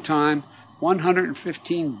a one-time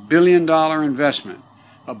 $115 billion investment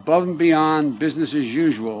above and beyond business as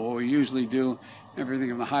usual, what we usually do, everything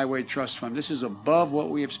in the Highway Trust Fund. This is above what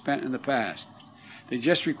we have spent in the past. They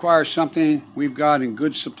just require something we've got in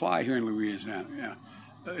good supply here in Louisiana.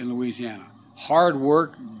 Hard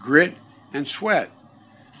work, grit, and sweat.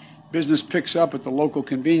 Business picks up at the local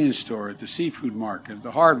convenience store, at the seafood market, at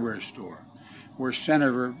the hardware store. We're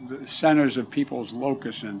centers of people's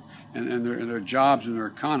locus and their jobs and their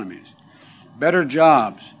economies. Better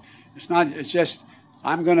jobs. It's just,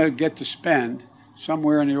 I'm going to get to spend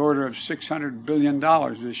somewhere in the order of $600 billion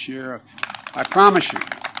this year. I promise you.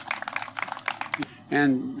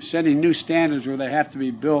 And setting new standards where they have to be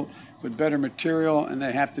built with better material and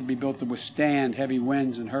they have to be built to withstand heavy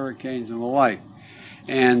winds and hurricanes and the like,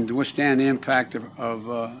 and withstand the impact of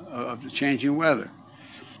the changing weather.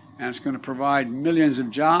 And it's going to provide millions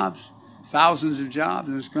of jobs, thousands of jobs,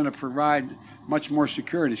 and it's going to provide much more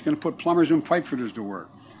security. It's going to put plumbers and pipe fitters to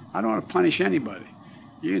work. I don't want to punish anybody.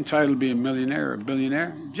 You're entitled to be a millionaire or a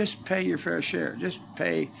billionaire. Just pay your fair share. Just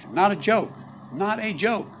pay. Not a joke. Not a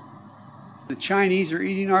joke. The Chinese are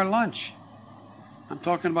eating our lunch. I'm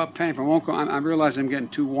talking about paying for. I realize I'm getting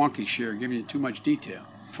too wonky here, giving you too much detail.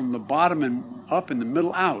 From the bottom and up and the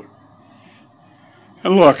middle out.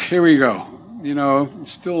 And look, here we go.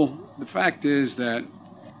 Still, the fact is that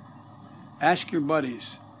ask your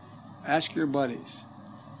buddies. Ask your buddies.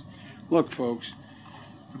 Look, folks,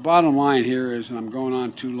 the bottom line here is, and I'm going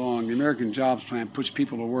on too long, the American Jobs Plan puts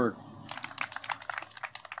people to work.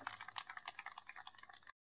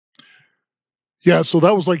 Yeah, so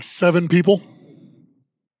that was like 7 people.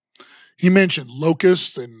 He mentioned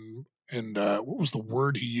locusts and what was the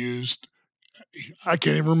word he used? I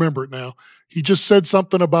can't even remember it now. He just said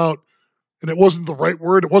something about, and it wasn't the right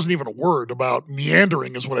word. It wasn't even a word, about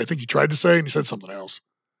meandering is what I think he tried to say, and he said something else.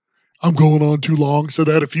 I'm going on too long. Said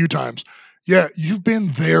that a few times. Yeah, you've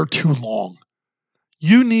been there too long.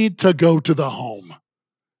 You need to go to the home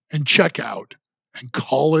and check out and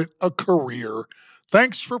call it a career.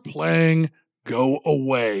 Thanks for playing. Go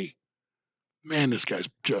away. Man, this guy's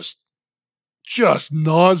just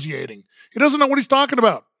nauseating. He doesn't know what he's talking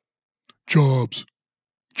about. Jobs.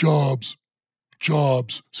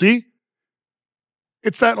 See?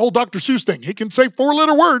 It's that old Dr. Seuss thing. He can say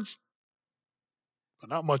 4-letter words, but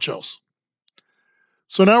not much else.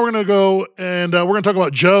 So now we're going to go and we're going to talk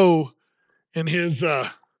about Joe and his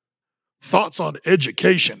thoughts on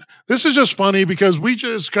education. This is just funny because we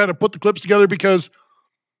just kind of put the clips together because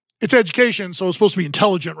it's education, so it's supposed to be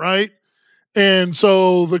intelligent, right? And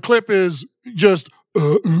so the clip is just,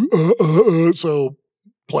 so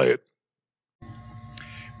play it.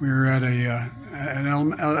 We were at an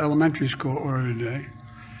elementary school earlier today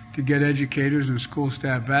to get educators and school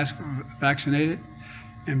staff vaccinated.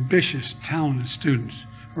 Ambitious, talented students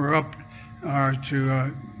are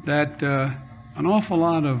to that. An awful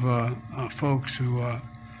lot of folks who,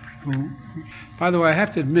 by the way, I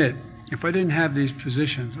have to admit, if I didn't have these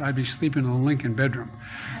positions, I'd be sleeping in the Lincoln bedroom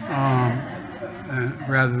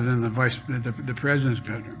rather than the president's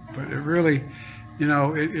bedroom. But it really,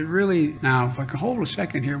 it really. Now, if I could hold a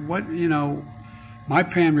second here, my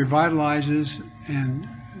plan revitalizes and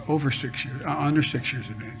under 6 years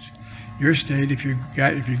advance. Your state, if you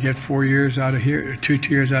get 4 years out of here, or 2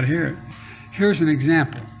 years out of here, here's an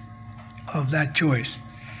example of that choice.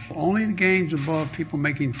 Only the gains above people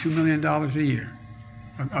making $2 million a year,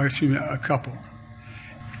 or excuse me, a couple.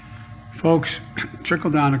 Folks,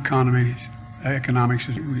 trickle-down economics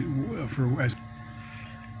is,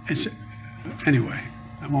 anyway,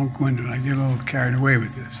 I won't go into it. I get a little carried away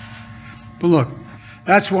with this. But look,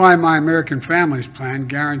 That's why my American Families Plan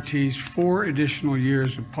guarantees 4 additional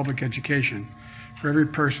years of public education for every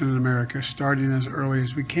person in America, starting as early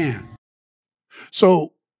as we can.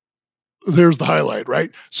 So there's the highlight,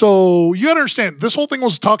 right? So you understand, this whole thing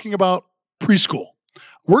was talking about preschool.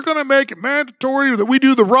 We're going to make it mandatory that we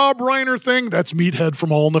do the Rob Reiner thing. That's Meathead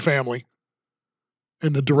from All in the Family.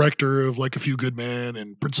 And the director of like A Few Good Men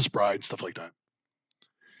and Princess Bride, stuff like that.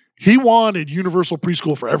 He wanted universal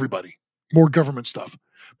preschool for everybody. More government stuff.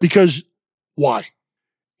 Because why?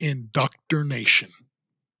 Indoctrination.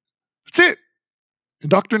 That's it.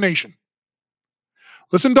 Indoctrination.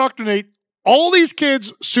 Let's indoctrinate all these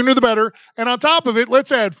kids, sooner the better. And on top of it,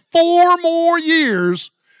 let's add 4 more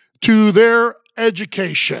years to their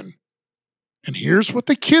education. And here's what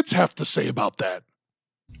the kids have to say about that.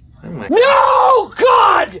 No,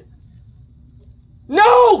 God!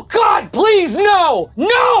 No, God, please, no!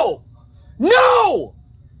 No! No!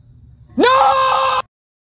 No!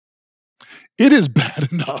 It is bad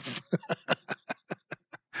enough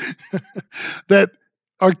that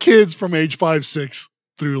our kids from age 5, 6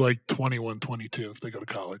 through like 21, 22, if they go to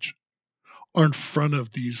college, are in front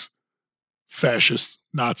of these fascist,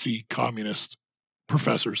 Nazi, communist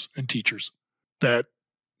professors and teachers that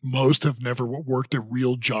most have never worked a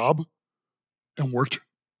real job and worked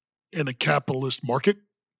in a capitalist market.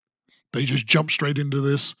 They just jump straight into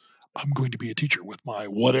this. I'm going to be a teacher with my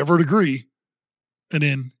whatever degree, and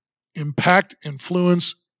in impact,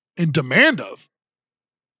 influence, and demand of,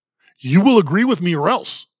 you will agree with me or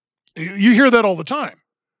else. You hear that all the time.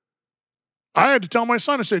 I had to tell my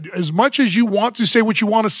son, I said, as much as you want to say what you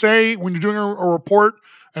want to say when you're doing a report,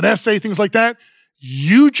 an essay, things like that,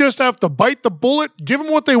 you just have to bite the bullet, give them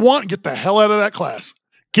what they want, and get the hell out of that class.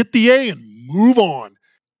 Get the A and move on.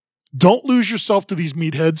 Don't lose yourself to these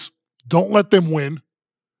meatheads. Don't let them win,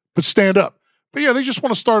 but stand up. But yeah, they just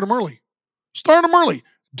want to start them early. Start them early.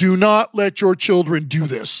 Do not let your children do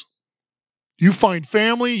this. You find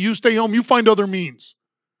family, you stay home, you find other means.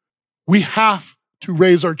 We have to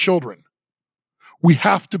raise our children. We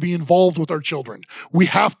have to be involved with our children. We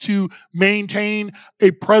have to maintain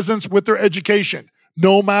a presence with their education,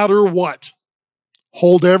 no matter what.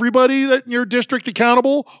 Hold everybody in your district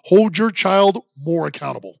accountable. Hold your child more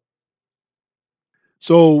accountable.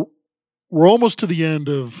 So we're almost to the end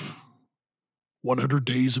of 100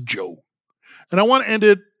 Days of Joe. And I want to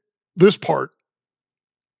end this part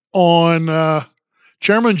on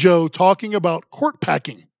Chairman Joe talking about court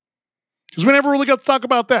packing, because we never really got to talk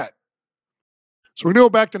about that. So we're going to go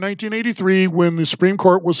back to 1983 when the Supreme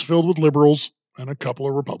Court was filled with liberals and a couple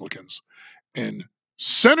of Republicans. And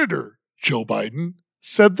Senator Joe Biden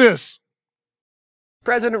said this.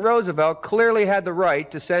 President Roosevelt clearly had the right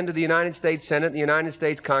to send to the United States Senate and the United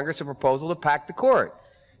States Congress a proposal to pack the court.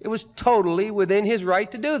 It was totally within his right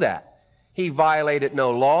to do that. He violated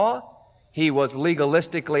no law. He was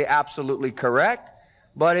legalistically absolutely correct,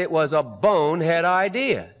 but it was a bonehead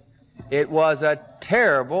idea. It was a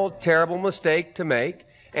terrible, terrible mistake to make,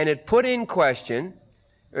 and it put in question,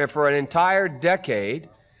 for an entire decade,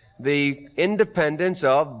 the independence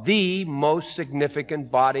of the most significant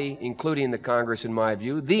body, including the Congress, in my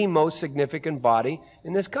view, the most significant body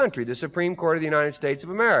in this country, the Supreme Court of the United States of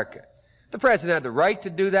America. The president had the right to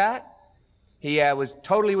do that. He was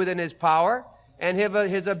totally within his power, and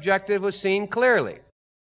his objective was seen clearly.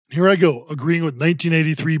 Here I go, agreeing with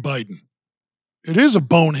 1983 Biden. It is a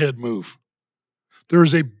bonehead move. There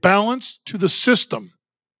is a balance to the system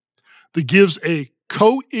that gives a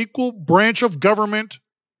co-equal branch of government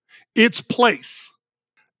its place.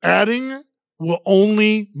 Adding will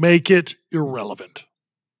only make it irrelevant.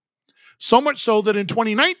 So much so that in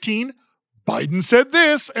 2019, Biden said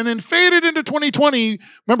this and then faded into 2020.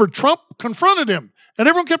 Remember, Trump confronted him and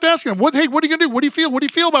everyone kept asking him, what are you going to do? What do you feel? What do you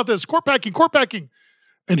feel about this? Court packing.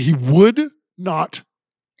 And he would not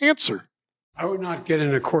answer. I would not get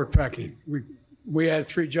into court packing. We had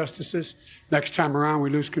 3 justices. Next time around, we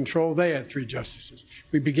lose control. They had 3 justices.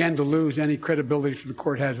 We began to lose any credibility for the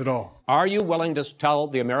court has at all. Are you willing to tell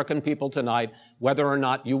the American people tonight whether or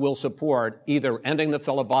not you will support either ending the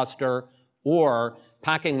filibuster or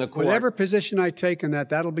packing the court? Whatever position I take on that,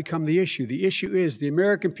 that'll become the issue. The issue is the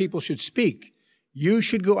American people should speak. You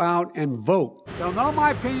should go out and vote. They'll know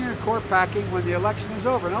my opinion on court packing when the election is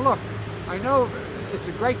over. Now, look, I know it's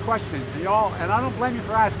a great question, y'all, and I don't blame you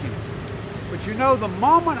for asking it. But you know, the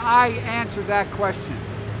moment I answer that question,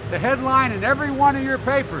 the headline in every one of your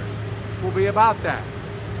papers will be about that.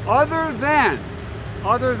 Other than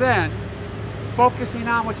focusing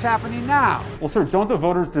on what's happening now. Well, sir, don't the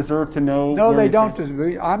voters deserve to know? No, they don't.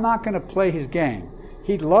 I'm not going to play his game.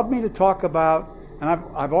 He'd love me to talk about And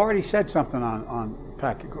I've already said something on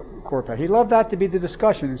court pack. He'd love that to be the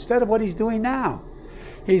discussion instead of what he's doing now.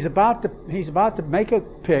 He's about to make a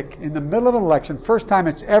pick in the middle of an election, first time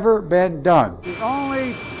it's ever been done. The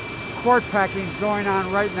only court packing is going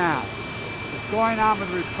on right now. It's going on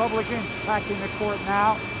with the Republicans packing the court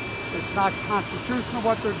now. It's not constitutional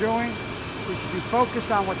what they're doing. We should be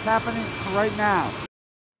focused on what's happening right now.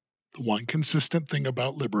 The one consistent thing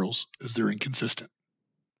about liberals is they're inconsistent.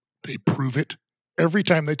 They prove it every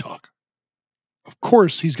time they talk. Of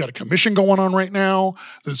course, he's got a commission going on right now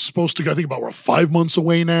that's supposed to, I think, about 5 months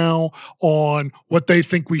away now on what they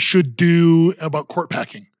think we should do about court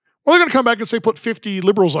packing. Well, they're going to come back and say put 50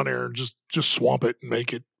 liberals on there and just swamp it and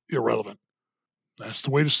make it irrelevant. That's the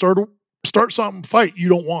way to start something fight you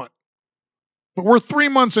don't want. But we're 3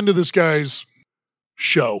 months into this guy's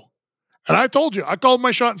show. And I told you, I called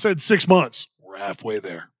my shot and said 6 months. We're halfway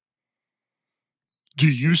there. Do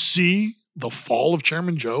you see the fall of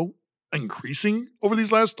Chairman Joe increasing over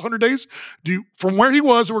these last 100 days? From where he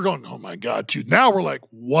was, we're going, oh my God, dude. Now we're like,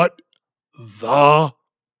 what the?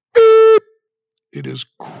 It is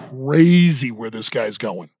crazy where this guy's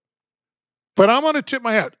going. But I'm going to tip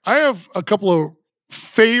my hat. I have a couple of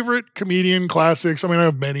favorite comedian classics. I mean, I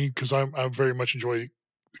have many because I very much enjoy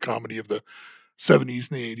the comedy of the 70s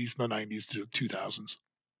and the 80s and the 90s to 2000s.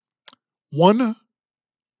 One,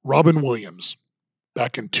 Robin Williams,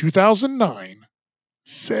 back in 2009,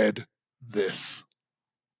 said this.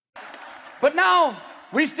 But now,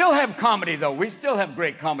 we still have comedy, though. We still have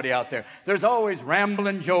great comedy out there. There's always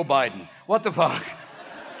rambling Joe Biden. What the fuck?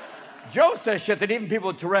 Joe says shit that even people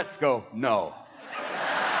with Tourette's go, no.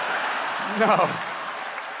 No.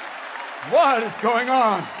 What is going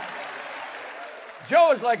on?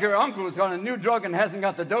 Joe is like your uncle who's on a new drug and hasn't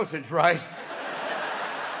got the dosage right.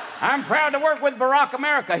 I'm proud to work with Barack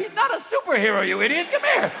America. He's not a superhero, you idiot. Come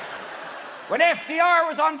here. When FDR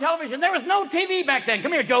was on television, there was no TV back then.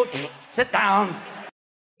 Come here, Joe. Sit down.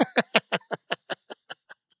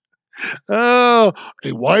 Oh,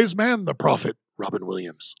 a wise man, the prophet, Robin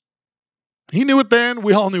Williams. He knew it then.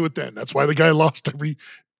 We all knew it then. That's why the guy lost every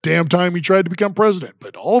damn time he tried to become president.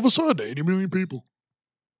 But all of a sudden, 80 million people.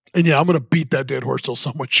 And yeah, I'm going to beat that dead horse till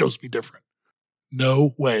someone shows me different.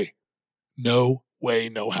 No way. No way,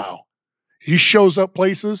 no how. He shows up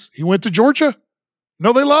places. He went to Georgia.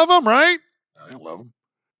 No, they love him, right? They love him.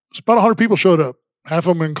 It's about 100 people showed up. Half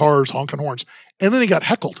of them in cars, honking horns. And then he got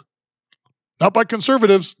heckled. Not by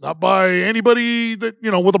conservatives, not by anybody that,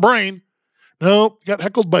 with a brain. No, he got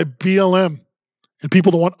heckled by BLM and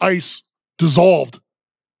people that want ICE dissolved.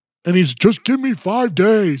 And he's just give me 5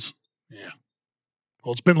 days. Yeah.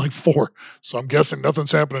 Well, it's been like 4. So I'm guessing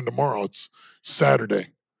nothing's happening tomorrow. It's Saturday.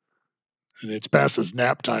 And it's past his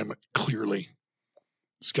nap time, clearly.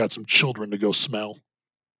 He's got some children to go smell.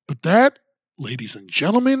 But that, ladies and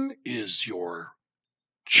gentlemen, is your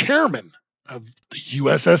chairman of the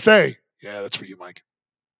USSA. Yeah, that's for you, Mike.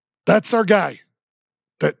 That's our guy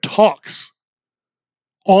that talks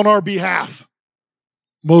on our behalf.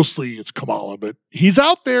 Mostly it's Kamala, but he's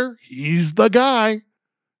out there. He's the guy.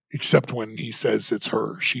 Except when he says it's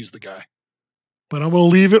her. She's the guy. But I'm going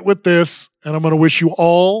to leave it with this, and I'm going to wish you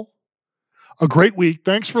all a great week.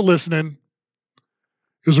 Thanks for listening.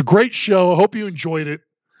 It was a great show. I hope you enjoyed it.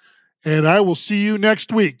 And I will see you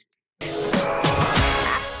next week.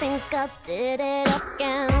 I think I did it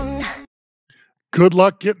again. Good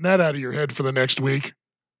luck getting that out of your head for the next week.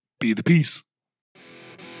 Be the peace.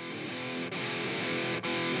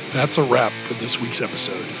 That's a wrap for this week's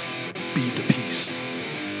episode. Be the peace.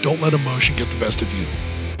 Don't let emotion get the best of you.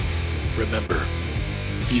 Remember,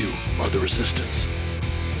 you are the resistance.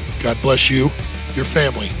 God bless you, your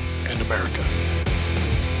family, and America.